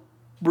plants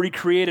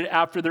recreated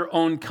after their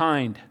own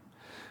kind.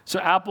 So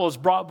apples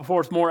brought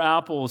forth more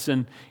apples,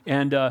 and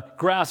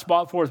grass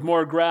brought forth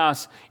more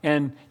grass,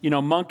 and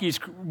monkeys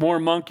more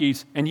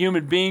monkeys, and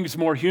human beings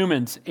more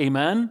humans.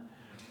 Amen?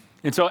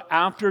 And so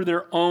after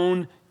their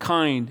own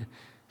kind,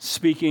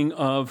 speaking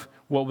of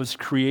what was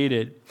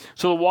created.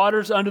 So the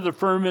waters under the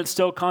firmament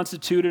still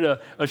constituted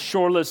a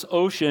shoreless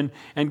ocean,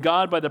 and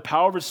God, by the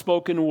power of his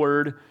spoken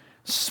word,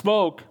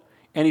 spoke,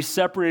 and he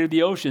separated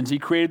the oceans. He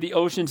created the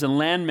oceans and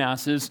land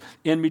masses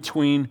in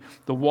between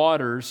the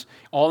waters,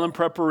 all in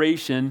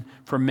preparation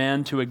for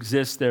man to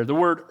exist there. The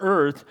word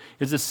earth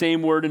is the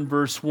same word in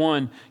verse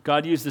 1.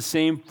 God used the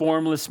same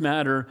formless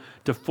matter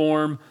to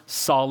form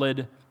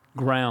solid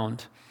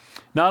ground.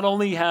 Not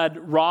only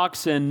had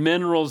rocks and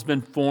minerals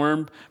been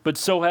formed, but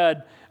so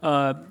had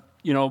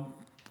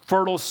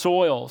fertile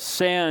soil,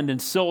 sand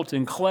and silt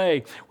and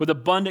clay with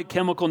abundant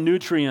chemical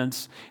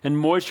nutrients and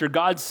moisture.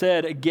 God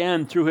said,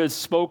 again, through his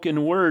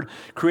spoken word,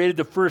 created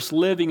the first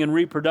living and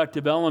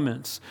reproductive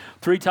elements.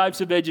 3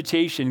 types of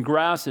vegetation: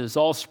 grasses,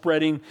 all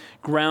spreading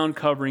ground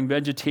covering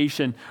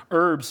vegetation;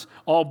 herbs,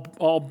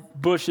 all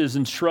bushes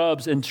and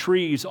shrubs; and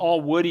trees,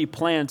 all woody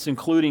plants,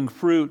 including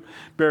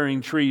fruit-bearing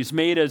trees,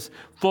 made as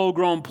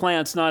full-grown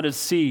plants, not as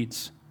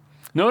seeds.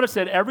 Notice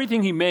that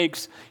everything he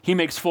makes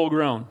full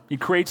grown. He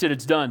creates it,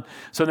 it's done.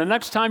 So the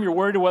next time you're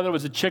worried whether it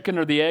was the chicken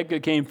or the egg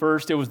that came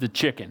first, it was the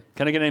chicken.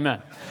 Can I get an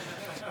amen?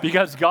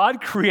 Because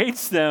God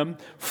creates them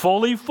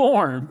fully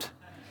formed.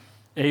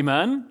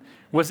 Amen?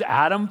 Was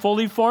Adam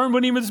fully formed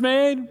when he was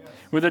made?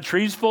 Were the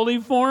trees fully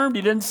formed?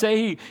 He didn't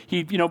say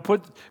he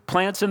put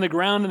plants in the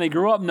ground and they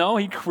grew up. No,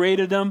 he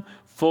created them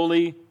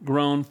fully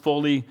grown,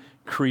 fully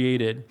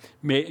created.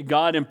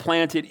 God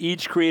implanted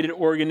each created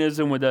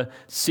organism with a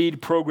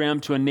seed program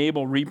to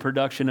enable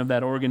reproduction of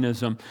that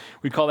organism.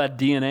 We call that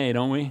DNA,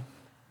 don't we?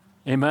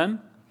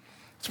 Amen?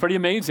 It's pretty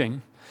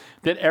amazing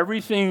that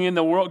everything in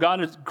the world,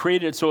 God has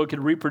created it so it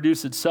could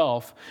reproduce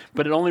itself,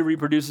 but it only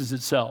reproduces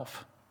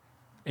itself.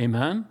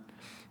 Amen?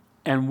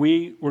 And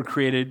we were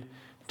created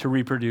to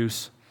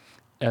reproduce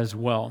as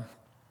well.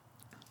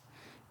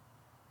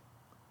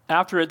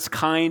 After its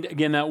kind,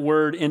 again, that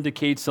word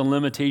indicates the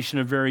limitation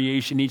of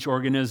variation. Each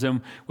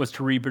organism was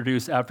to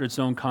reproduce after its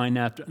own kind,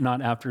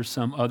 not after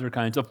some other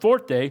kinds. The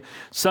 4th day,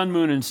 sun,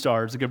 moon, and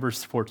stars. Look at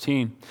verse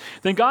 14.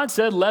 Then God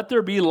said, let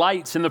there be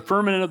lights in the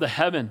firmament of the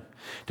heaven,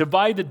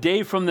 divide the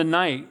day from the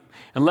night,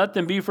 and let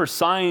them be for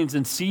signs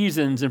and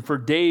seasons and for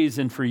days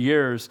and for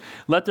years.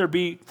 Let there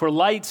be for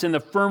lights in the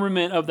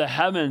firmament of the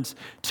heavens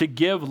to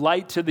give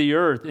light to the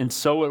earth. And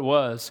so it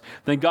was.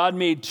 Then God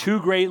made 2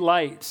 great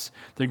lights,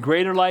 the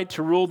greater light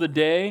to rule the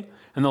day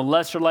and the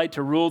lesser light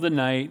to rule the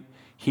night.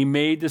 He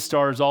made the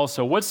stars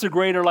also. What's the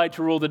greater light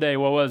to rule the day?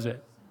 What was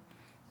it?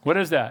 What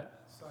is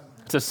that? Sun.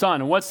 It's the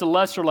sun. And what's the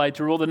lesser light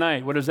to rule the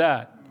night? What is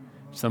that?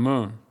 It's the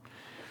moon.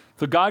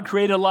 So God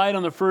created light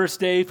on the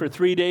first day. For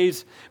 3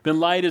 days, been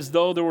light as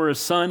though there were a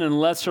sun, and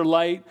lesser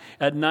light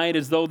at night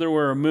as though there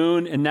were a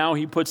moon, and now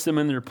he puts them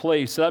in their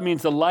place. So that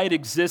means the light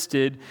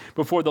existed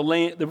before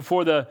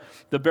the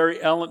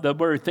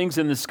very things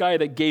in the sky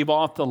that gave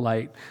off the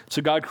light.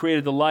 So God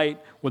created the light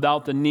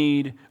without the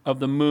need of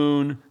the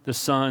moon, the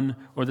sun,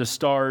 or the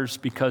stars,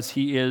 because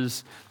he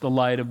is the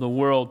light of the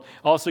world.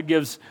 Also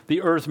gives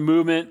the earth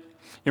movement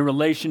in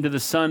relation to the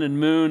sun and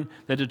moon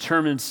that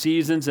determines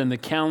seasons and the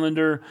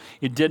calendar.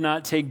 It did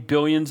not take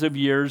billions of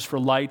years for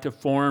light to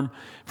form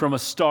from a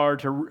star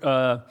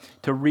to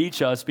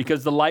reach us,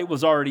 because the light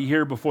was already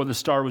here before the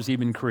star was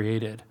even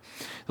created.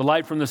 The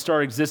light from the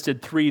star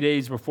existed 3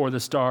 days before the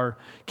star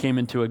came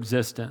into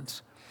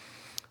existence.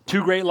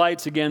 2 great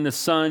lights, again, the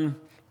sun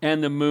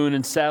and the moon,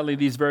 and sadly,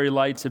 these very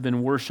lights have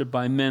been worshipped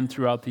by men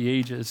throughout the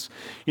ages.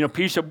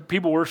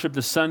 People worship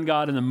the sun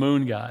god and the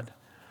moon god,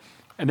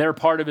 and they're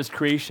part of his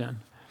creation.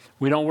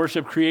 We don't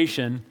worship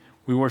creation,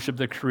 we worship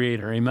the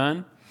Creator.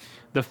 Amen?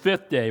 The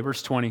 5th day,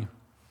 verse 20.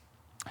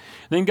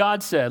 Then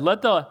God said,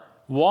 let the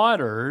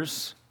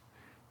waters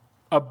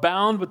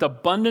abound with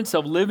abundance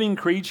of living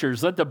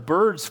creatures. Let the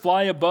birds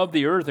fly above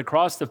the earth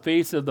across the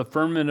face of the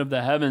firmament of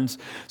the heavens.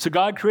 So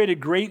God created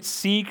great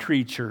sea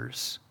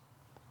creatures.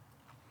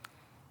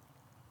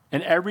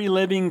 and every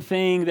living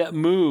thing that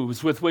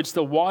moves, with which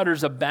the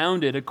waters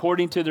abounded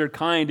according to their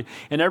kind,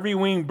 and every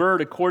winged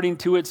bird according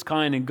to its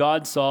kind. And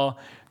God saw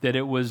that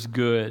it was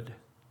good.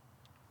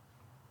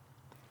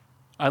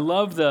 I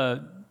love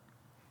that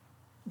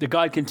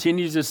God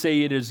continues to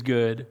say it is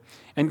good.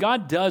 And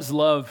God does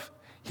love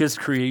his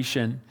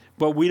creation,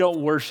 but we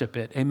don't worship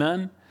it.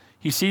 Amen?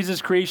 He sees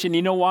his creation.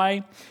 You know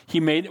why?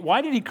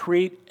 Why did he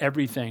create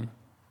everything?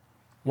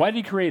 Why did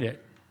he create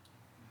it?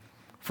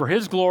 For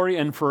his glory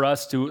and for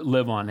us to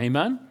live on.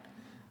 Amen?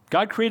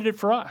 God created it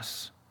for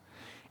us.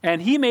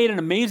 And he made an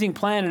amazing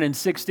planet in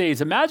 6 days.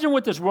 Imagine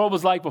what this world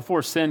was like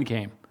before sin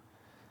came.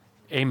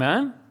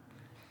 Amen?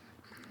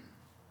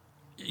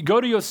 You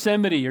go to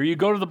Yosemite, or you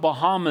go to the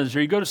Bahamas,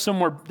 or you go to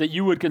somewhere that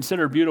you would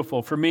consider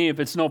beautiful. For me, if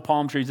it's no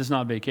palm trees, it's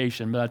not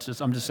vacation, but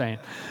I'm just saying.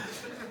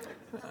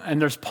 And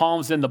there's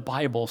palms in the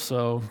Bible,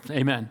 so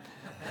amen.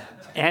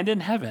 And in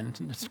heaven,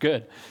 it's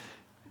good.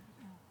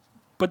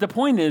 But the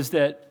point is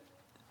that,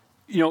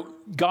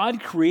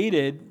 God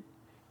created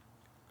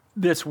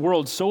this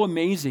world so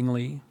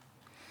amazingly,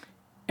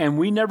 and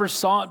we never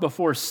saw it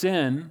before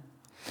sin.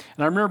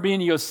 And I remember being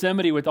in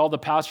Yosemite with all the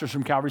pastors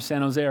from Calvary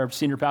San Jose. Our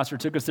senior pastor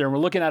took us there, and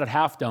we're looking at it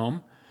Half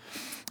Dome,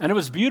 and it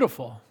was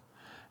beautiful.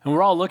 And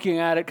we're all looking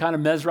at it, kind of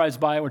mesmerized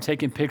by it. We're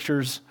taking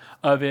pictures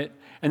of it,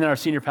 and then our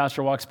senior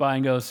pastor walks by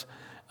and goes,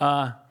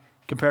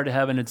 compared to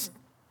heaven, it's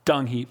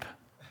dung heap.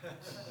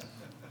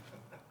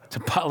 It's a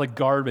pile of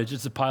garbage.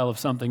 It's a pile of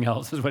something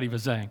else, is what he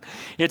was saying.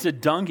 It's a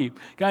dung heap.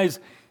 Guys,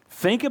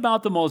 think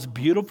about the most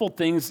beautiful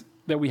things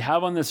that we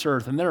have on this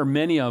earth, and there are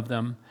many of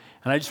them.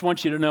 And I just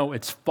want you to know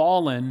it's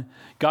fallen.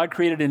 God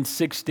created in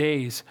 6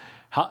 days.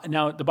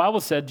 Now, the Bible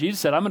said,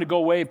 Jesus said, I'm going to go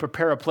away and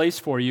prepare a place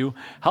for you.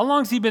 How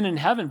long has he been in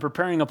heaven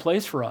preparing a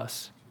place for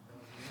us?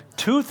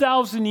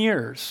 2,000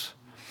 years.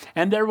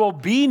 And there will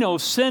be no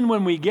sin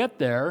when we get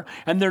there,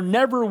 and there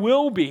never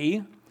will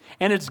be.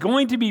 And it's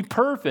going to be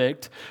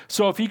perfect.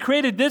 So if he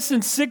created this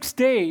in 6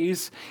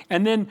 days,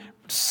 and then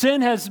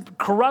sin has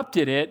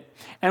corrupted it,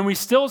 and we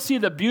still see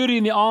the beauty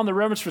and the awe and the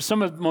reverence for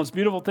some of the most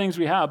beautiful things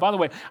we have. By the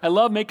way, I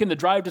love making the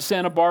drive to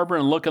Santa Barbara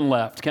and looking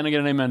left. Can I get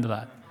an amen to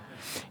that?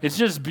 It's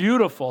just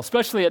beautiful,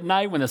 especially at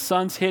night when the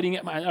sun's hitting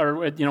it, or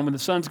when the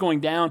sun's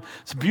going down.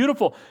 It's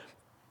beautiful.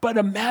 But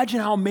imagine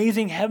how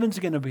amazing heaven's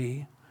going to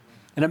be.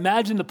 And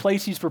imagine the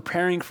place he's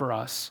preparing for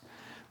us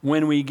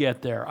when we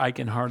get there. I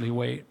can hardly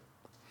wait.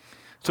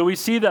 So we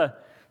see the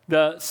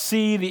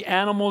sea, the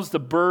animals, the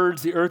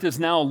birds. The earth is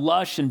now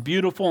lush and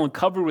beautiful and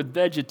covered with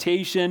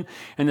vegetation,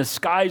 and the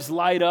skies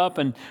light up,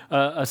 and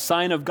a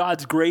sign of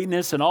God's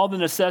greatness, and all the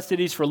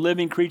necessities for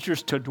living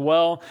creatures to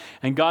dwell.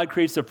 And God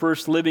creates the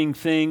first living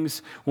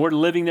things. The word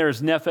living there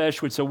is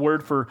nephesh, which is a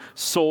word for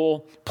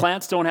soul.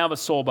 Plants don't have a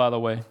soul, by the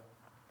way.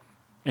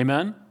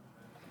 Amen?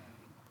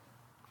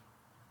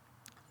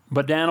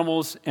 But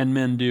animals and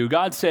men do.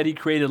 God said he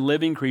created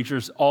living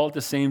creatures all at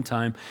the same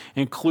time,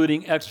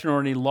 including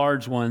extraordinarily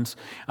large ones.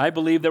 I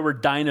believe there were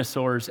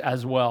dinosaurs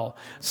as well.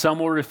 Some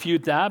will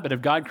refute that, but if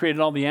God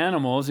created all the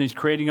animals and he's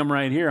creating them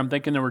right here, I'm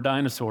thinking there were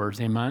dinosaurs.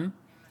 Amen?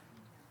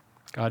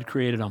 God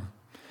created them.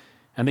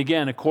 And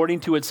again, according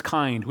to its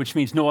kind, which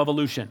means no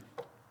evolution.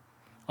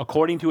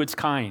 According to its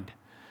kind.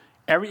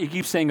 He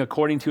keeps saying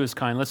according to his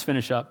kind. Let's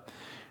finish up.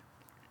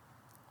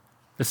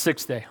 The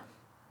 6th day.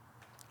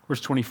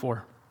 Verse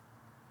 24.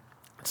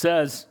 It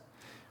says,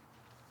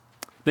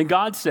 then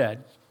God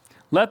said,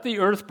 let the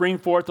earth bring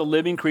forth a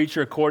living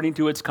creature according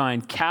to its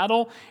kind,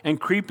 cattle and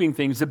creeping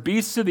things, the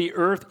beasts of the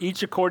earth,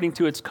 each according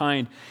to its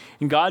kind.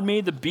 And God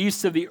made the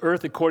beasts of the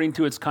earth according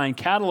to its kind,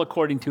 cattle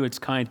according to its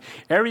kind,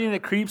 everything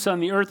that creeps on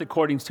the earth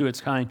according to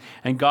its kind.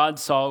 And God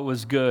saw it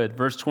was good.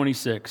 Verse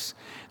 26.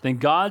 Then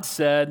God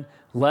said,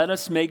 let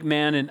us make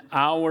man in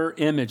our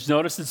image.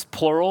 Notice it's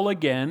plural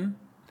again.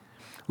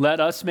 Let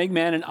us make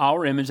man in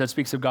our image. That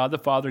speaks of God the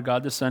Father,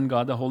 God the Son,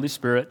 God the Holy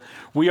Spirit.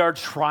 We are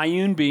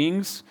triune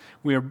beings.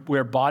 We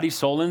are body,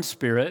 soul, and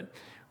spirit.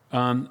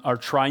 Our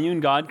triune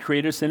God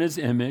created us in his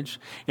image.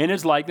 In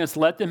his likeness,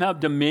 let them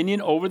have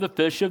dominion over the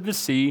fish of the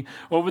sea,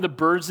 over the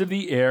birds of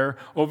the air,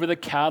 over the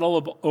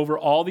cattle, over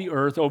all the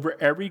earth, over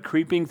every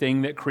creeping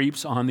thing that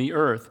creeps on the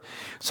earth.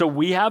 So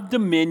we have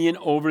dominion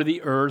over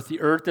the earth. The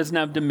earth doesn't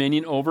have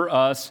dominion over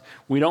us.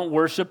 We don't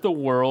worship the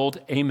world.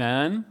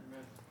 Amen.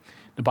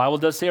 The Bible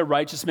does say a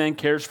righteous man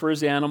cares for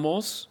his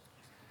animals,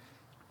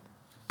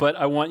 but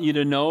I want you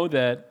to know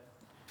that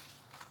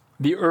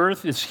the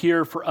earth is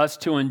here for us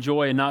to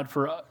enjoy and not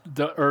for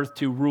the earth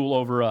to rule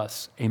over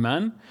us.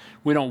 Amen?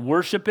 We don't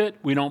worship it.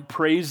 We don't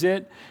praise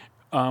it.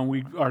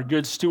 We are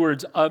good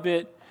stewards of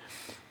it.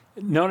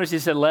 Notice he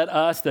said, let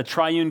us, the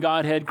triune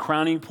Godhead,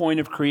 crowning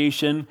point of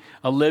creation,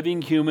 a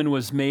living human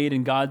was made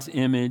in God's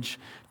image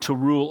to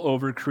rule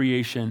over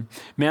creation.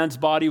 Man's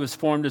body was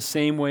formed the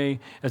same way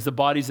as the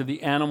bodies of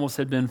the animals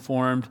had been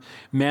formed.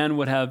 Man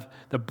would have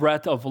the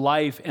breath of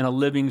life and a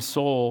living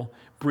soul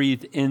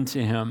breathed into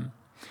him.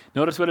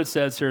 Notice what it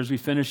says here as we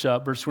finish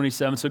up, verse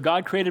 27. So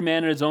God created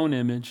man in his own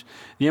image.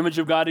 The image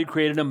of God he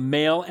created him,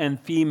 male and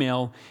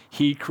female,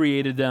 he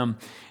created them.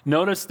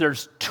 Notice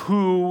there's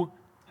two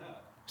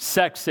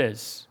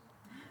sexes.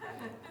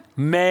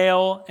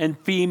 Male and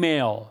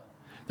female.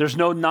 There's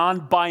no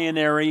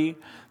non-binary.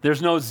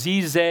 There's no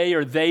ze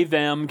or they,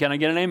 them. Can I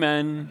get an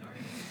amen?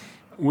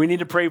 We need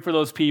to pray for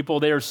those people.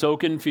 They are so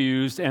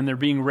confused, and they're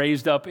being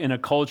raised up in a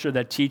culture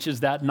that teaches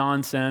that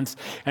nonsense.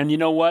 And you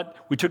know what?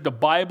 We took the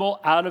Bible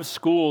out of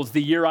schools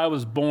the year I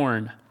was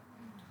born,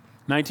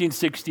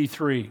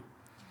 1963.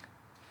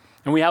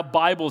 And we have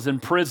Bibles in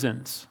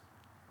prisons.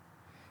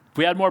 If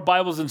we had more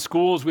Bibles in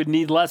schools, we'd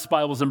need less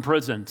Bibles in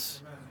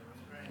prisons.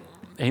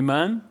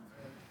 Amen?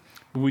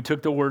 But we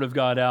took the Word of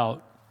God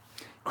out.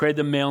 Created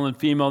them male and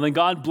female. Then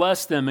God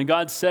blessed them, and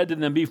God said to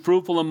them, be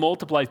fruitful and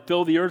multiply,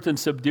 fill the earth and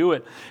subdue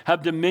it.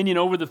 Have dominion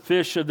over the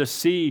fish of the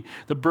sea,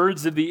 the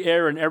birds of the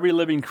air, and every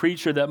living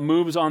creature that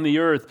moves on the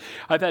earth.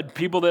 I've had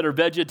people that are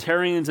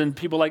vegetarians and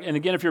people and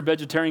again, if you're a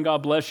vegetarian,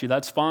 God bless you.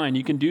 That's fine.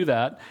 You can do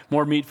that.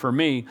 More meat for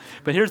me.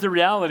 But here's the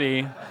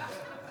reality.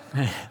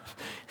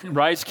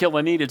 Rise, kill,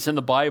 and eat. It's in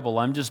the Bible.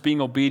 I'm just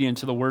being obedient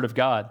to the Word of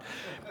God.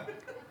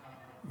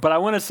 But I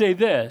want to say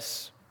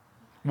this.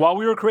 While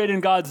we were created in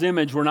God's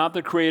image, we're not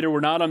the creator,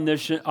 we're not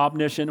omniscient,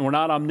 we're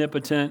not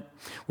omnipotent,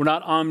 we're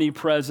not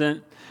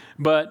omnipresent,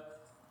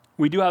 but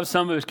we do have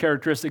some of his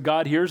characteristics.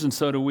 God hears and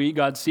so do we.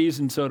 God sees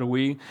and so do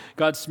we.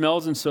 God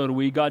smells and so do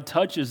we. God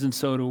touches and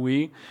so do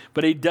we.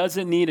 But he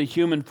doesn't need a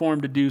human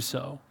form to do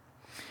so.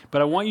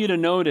 But I want you to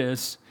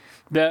notice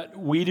that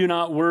we do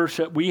not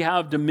worship, we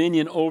have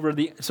dominion over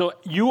so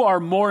you are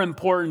more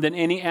important than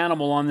any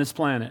animal on this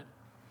planet.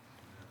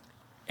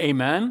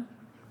 Amen?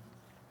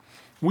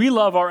 We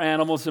love our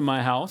animals in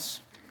my house.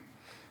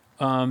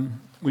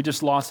 We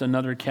just lost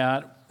another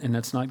cat, and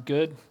that's not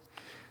good.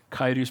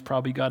 Coyote's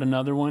probably got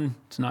another one.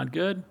 It's not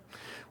good.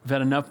 We've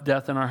had enough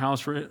death in our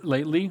house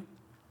lately.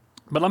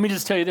 But let me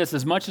just tell you this.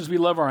 As much as we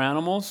love our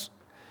animals,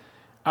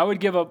 I would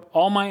give up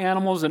all my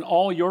animals and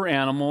all your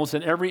animals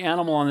and every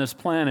animal on this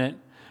planet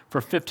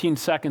for 15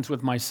 seconds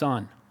with my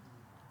son.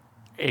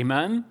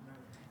 Amen?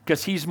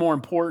 Because he's more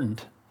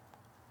important.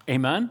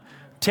 Amen?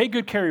 Take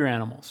good care of your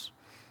animals.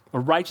 A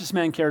righteous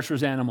man cares for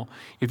his animal.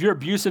 If you're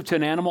abusive to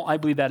an animal, I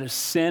believe that is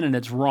sin and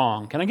it's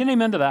wrong. Can I get an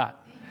amen to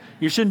that?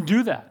 You shouldn't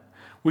do that.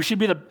 We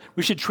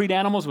should treat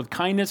animals with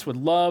kindness, with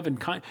love,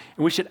 and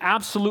we should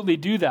absolutely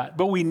do that.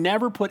 But we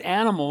never put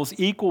animals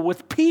equal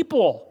with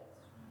people.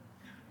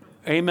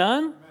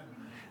 Amen?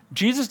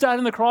 Jesus died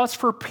on the cross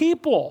for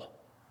people.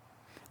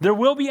 There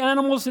will be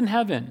animals in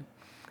heaven,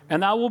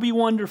 and that will be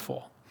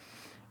wonderful,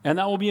 and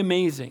that will be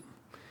amazing.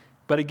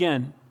 But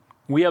again,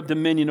 we have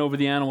dominion over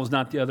the animals,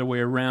 not the other way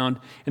around.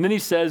 And then he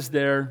says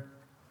there,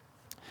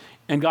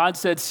 and God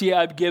said, see,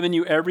 I've given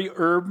you every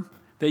herb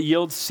that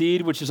yields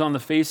seed, which is on the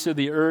face of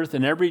the earth,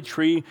 and every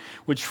tree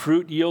which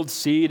fruit yields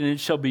seed, and it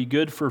shall be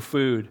good for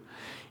food.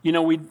 You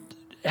know,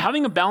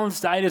 having a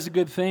balanced diet is a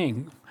good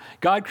thing.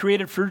 God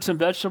created fruits and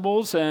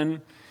vegetables,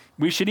 and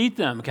we should eat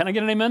them. Can I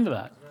get an amen to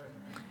that?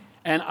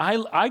 And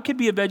I could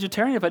be a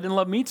vegetarian if I didn't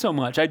love meat so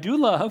much. I do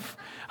love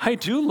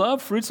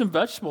fruits and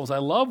vegetables. I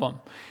love them.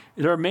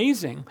 They're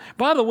amazing.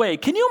 By the way,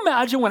 can you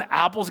imagine what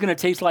apple's going to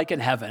taste like in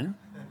heaven?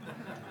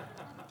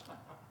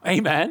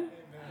 Amen.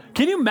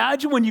 Can you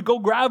imagine when you go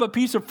grab a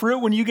piece of fruit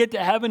when you get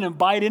to heaven and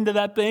bite into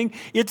that thing?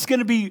 It's going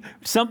to be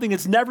something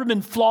that's never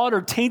been flawed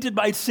or tainted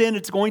by sin.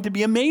 It's going to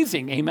be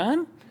amazing.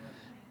 Amen.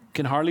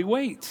 Can hardly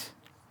wait.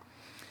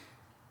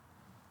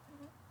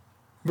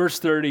 Verse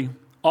 30.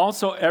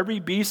 Also, every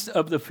beast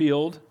of the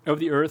field, of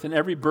the earth, and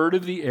every bird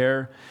of the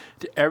air,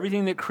 to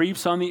everything that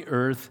creeps on the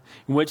earth,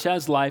 which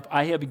has life,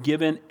 I have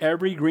given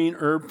every green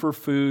herb for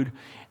food.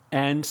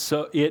 And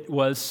so it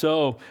was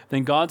so.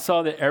 Then God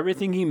saw that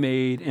everything he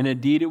made, and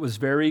indeed it was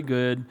very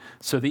good.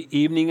 So the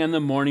evening and the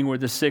morning were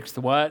the sixth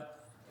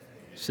what?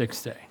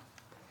 Sixth day.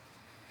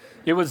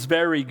 It was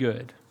very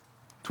good.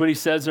 That's what he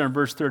says there in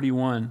verse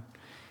 31.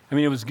 I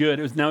mean, it was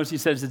good. Now he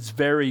says it's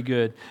very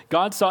good.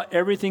 God saw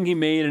everything he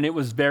made, and it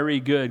was very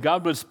good.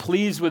 God was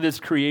pleased with his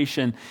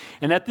creation.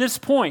 And at this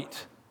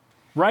point,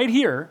 right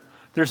here,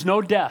 there's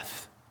no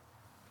death.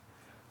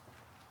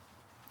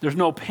 There's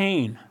no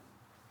pain.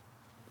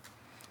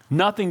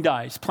 Nothing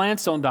dies.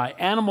 Plants don't die.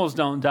 Animals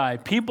don't die.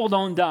 People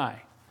don't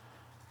die.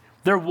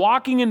 They're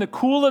walking in the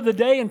cool of the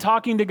day and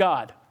talking to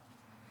God,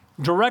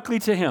 directly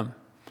to him,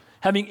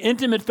 having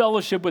intimate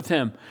fellowship with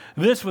him.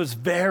 This was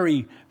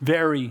very,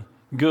 very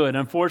good.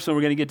 Unfortunately,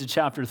 we're going to get to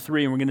chapter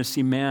 3, and we're going to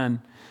see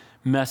man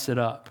mess it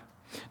up.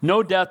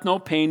 No death, no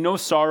pain, no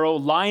sorrow,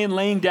 lion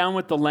laying down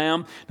with the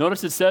lamb.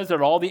 Notice it says that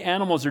all the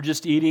animals are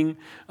just eating,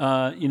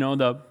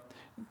 the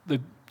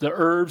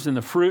herbs and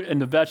the fruit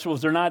and the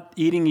vegetables. They're not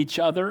eating each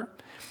other.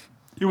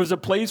 It was a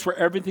place where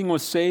everything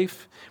was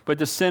safe, but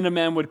the sin of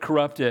man would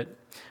corrupt it.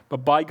 But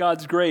by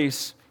God's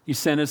grace, he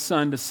sent his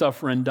son to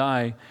suffer and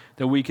die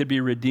that we could be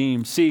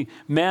redeemed. See,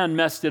 man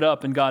messed it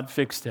up and God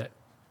fixed it.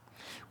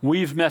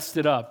 We've messed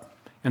it up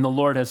and the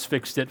Lord has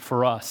fixed it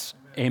for us.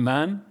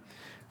 Amen?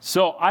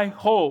 So I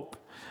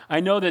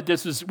know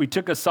that we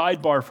took a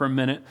sidebar for a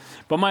minute,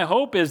 but my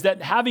hope is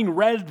that having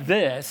read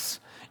this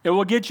It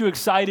will get you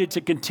excited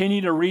to continue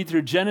to read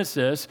through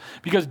Genesis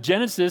because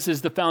Genesis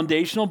is the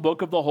foundational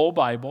book of the whole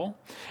Bible,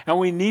 and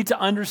we need to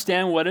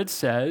understand what it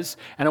says.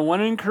 And I want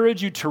to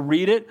encourage you to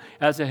read it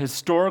as a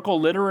historical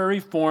literary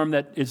form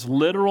that is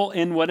literal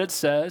in what it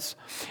says.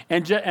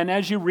 And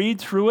as you read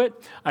through it,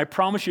 I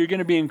promise you're going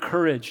to be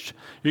encouraged.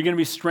 You're going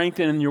to be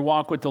strengthened in your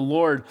walk with the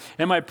Lord.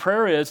 And my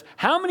prayer is,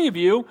 how many of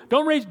you,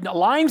 don't raise,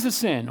 lying's a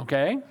sin,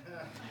 okay?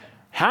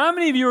 How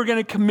many of you are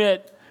going to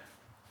commit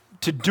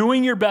to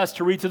doing your best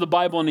to read through the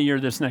Bible in a year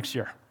this next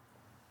year?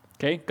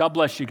 Okay, God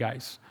bless you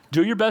guys.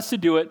 Do your best to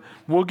do it.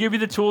 We'll give you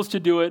the tools to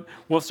do it.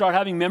 We'll start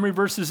having memory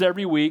verses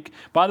every week.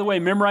 By the way,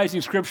 memorizing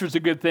Scripture is a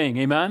good thing.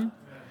 Amen?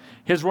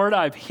 His word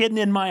I've hidden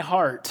in my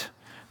heart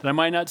that I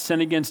might not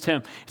sin against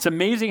him. It's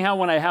amazing how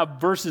when I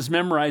have verses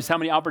memorized, how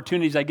many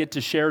opportunities I get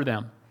to share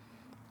them.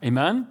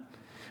 Amen?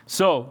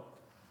 So,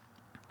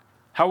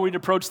 how are we to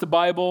approach the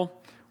Bible?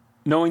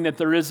 Knowing that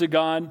there is a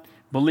God,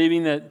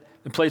 believing that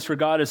the place where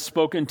God has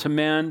spoken to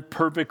man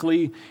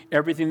perfectly,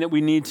 everything that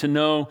we need to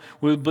know.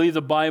 We believe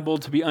the Bible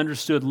to be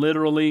understood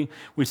literally.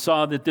 We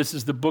saw that this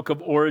is the book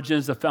of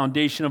origins, the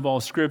foundation of all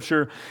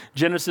Scripture.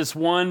 Genesis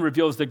 1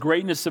 reveals the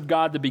greatness of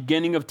God, the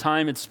beginning of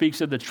time. It speaks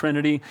of the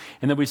Trinity.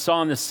 And then we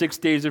saw in the 6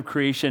 days of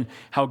creation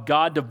how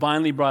God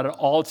divinely brought it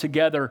all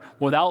together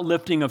without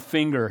lifting a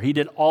finger. He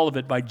did all of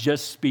it by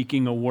just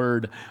speaking a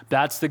word.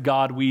 That's the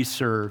God we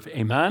serve.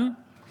 Amen?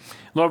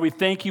 Lord, we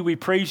thank you, we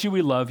praise you,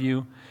 we love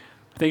you.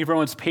 Thank you for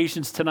everyone's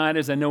patience tonight,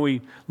 as I know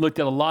we looked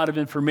at a lot of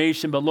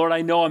information, but Lord,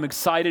 I know I'm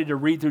excited to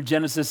read through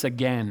Genesis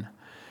again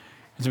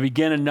as we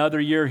begin another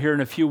year here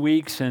in a few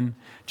weeks, and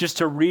just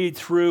to read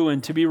through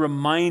and to be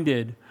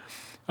reminded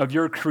of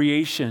your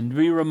creation, to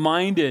be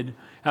reminded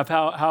of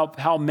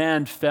how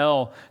man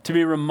fell, to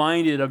be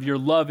reminded of your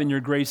love and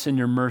your grace and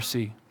your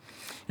mercy.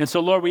 And so,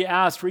 Lord, we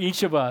ask for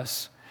each of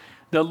us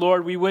that,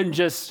 Lord, we wouldn't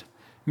just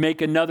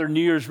make another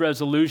New Year's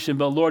resolution,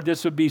 but Lord,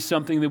 this would be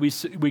something that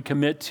we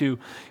commit to.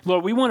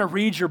 Lord, we want to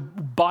read your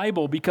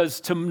Bible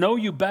because to know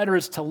you better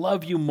is to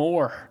love you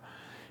more.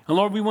 And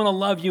Lord, we want to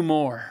love you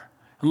more.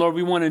 And Lord,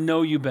 we want to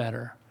know you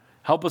better.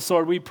 Help us,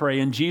 Lord, we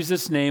pray in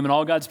Jesus' name. And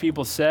all God's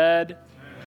people said,